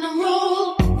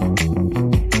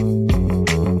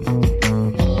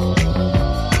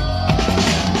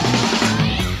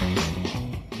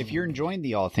 If you're enjoying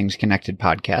the All Things Connected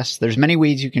podcast, there's many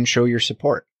ways you can show your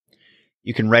support.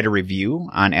 You can write a review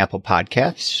on Apple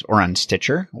Podcasts or on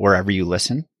Stitcher, wherever you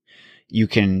listen. You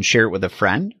can share it with a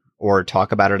friend or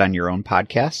talk about it on your own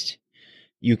podcast.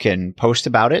 You can post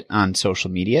about it on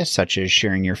social media, such as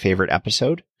sharing your favorite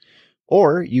episode,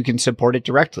 or you can support it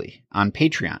directly on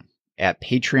Patreon at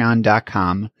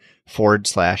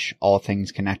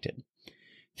patreon.com/allthingsconnected.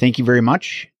 Thank you very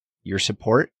much. Your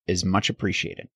support is much appreciated.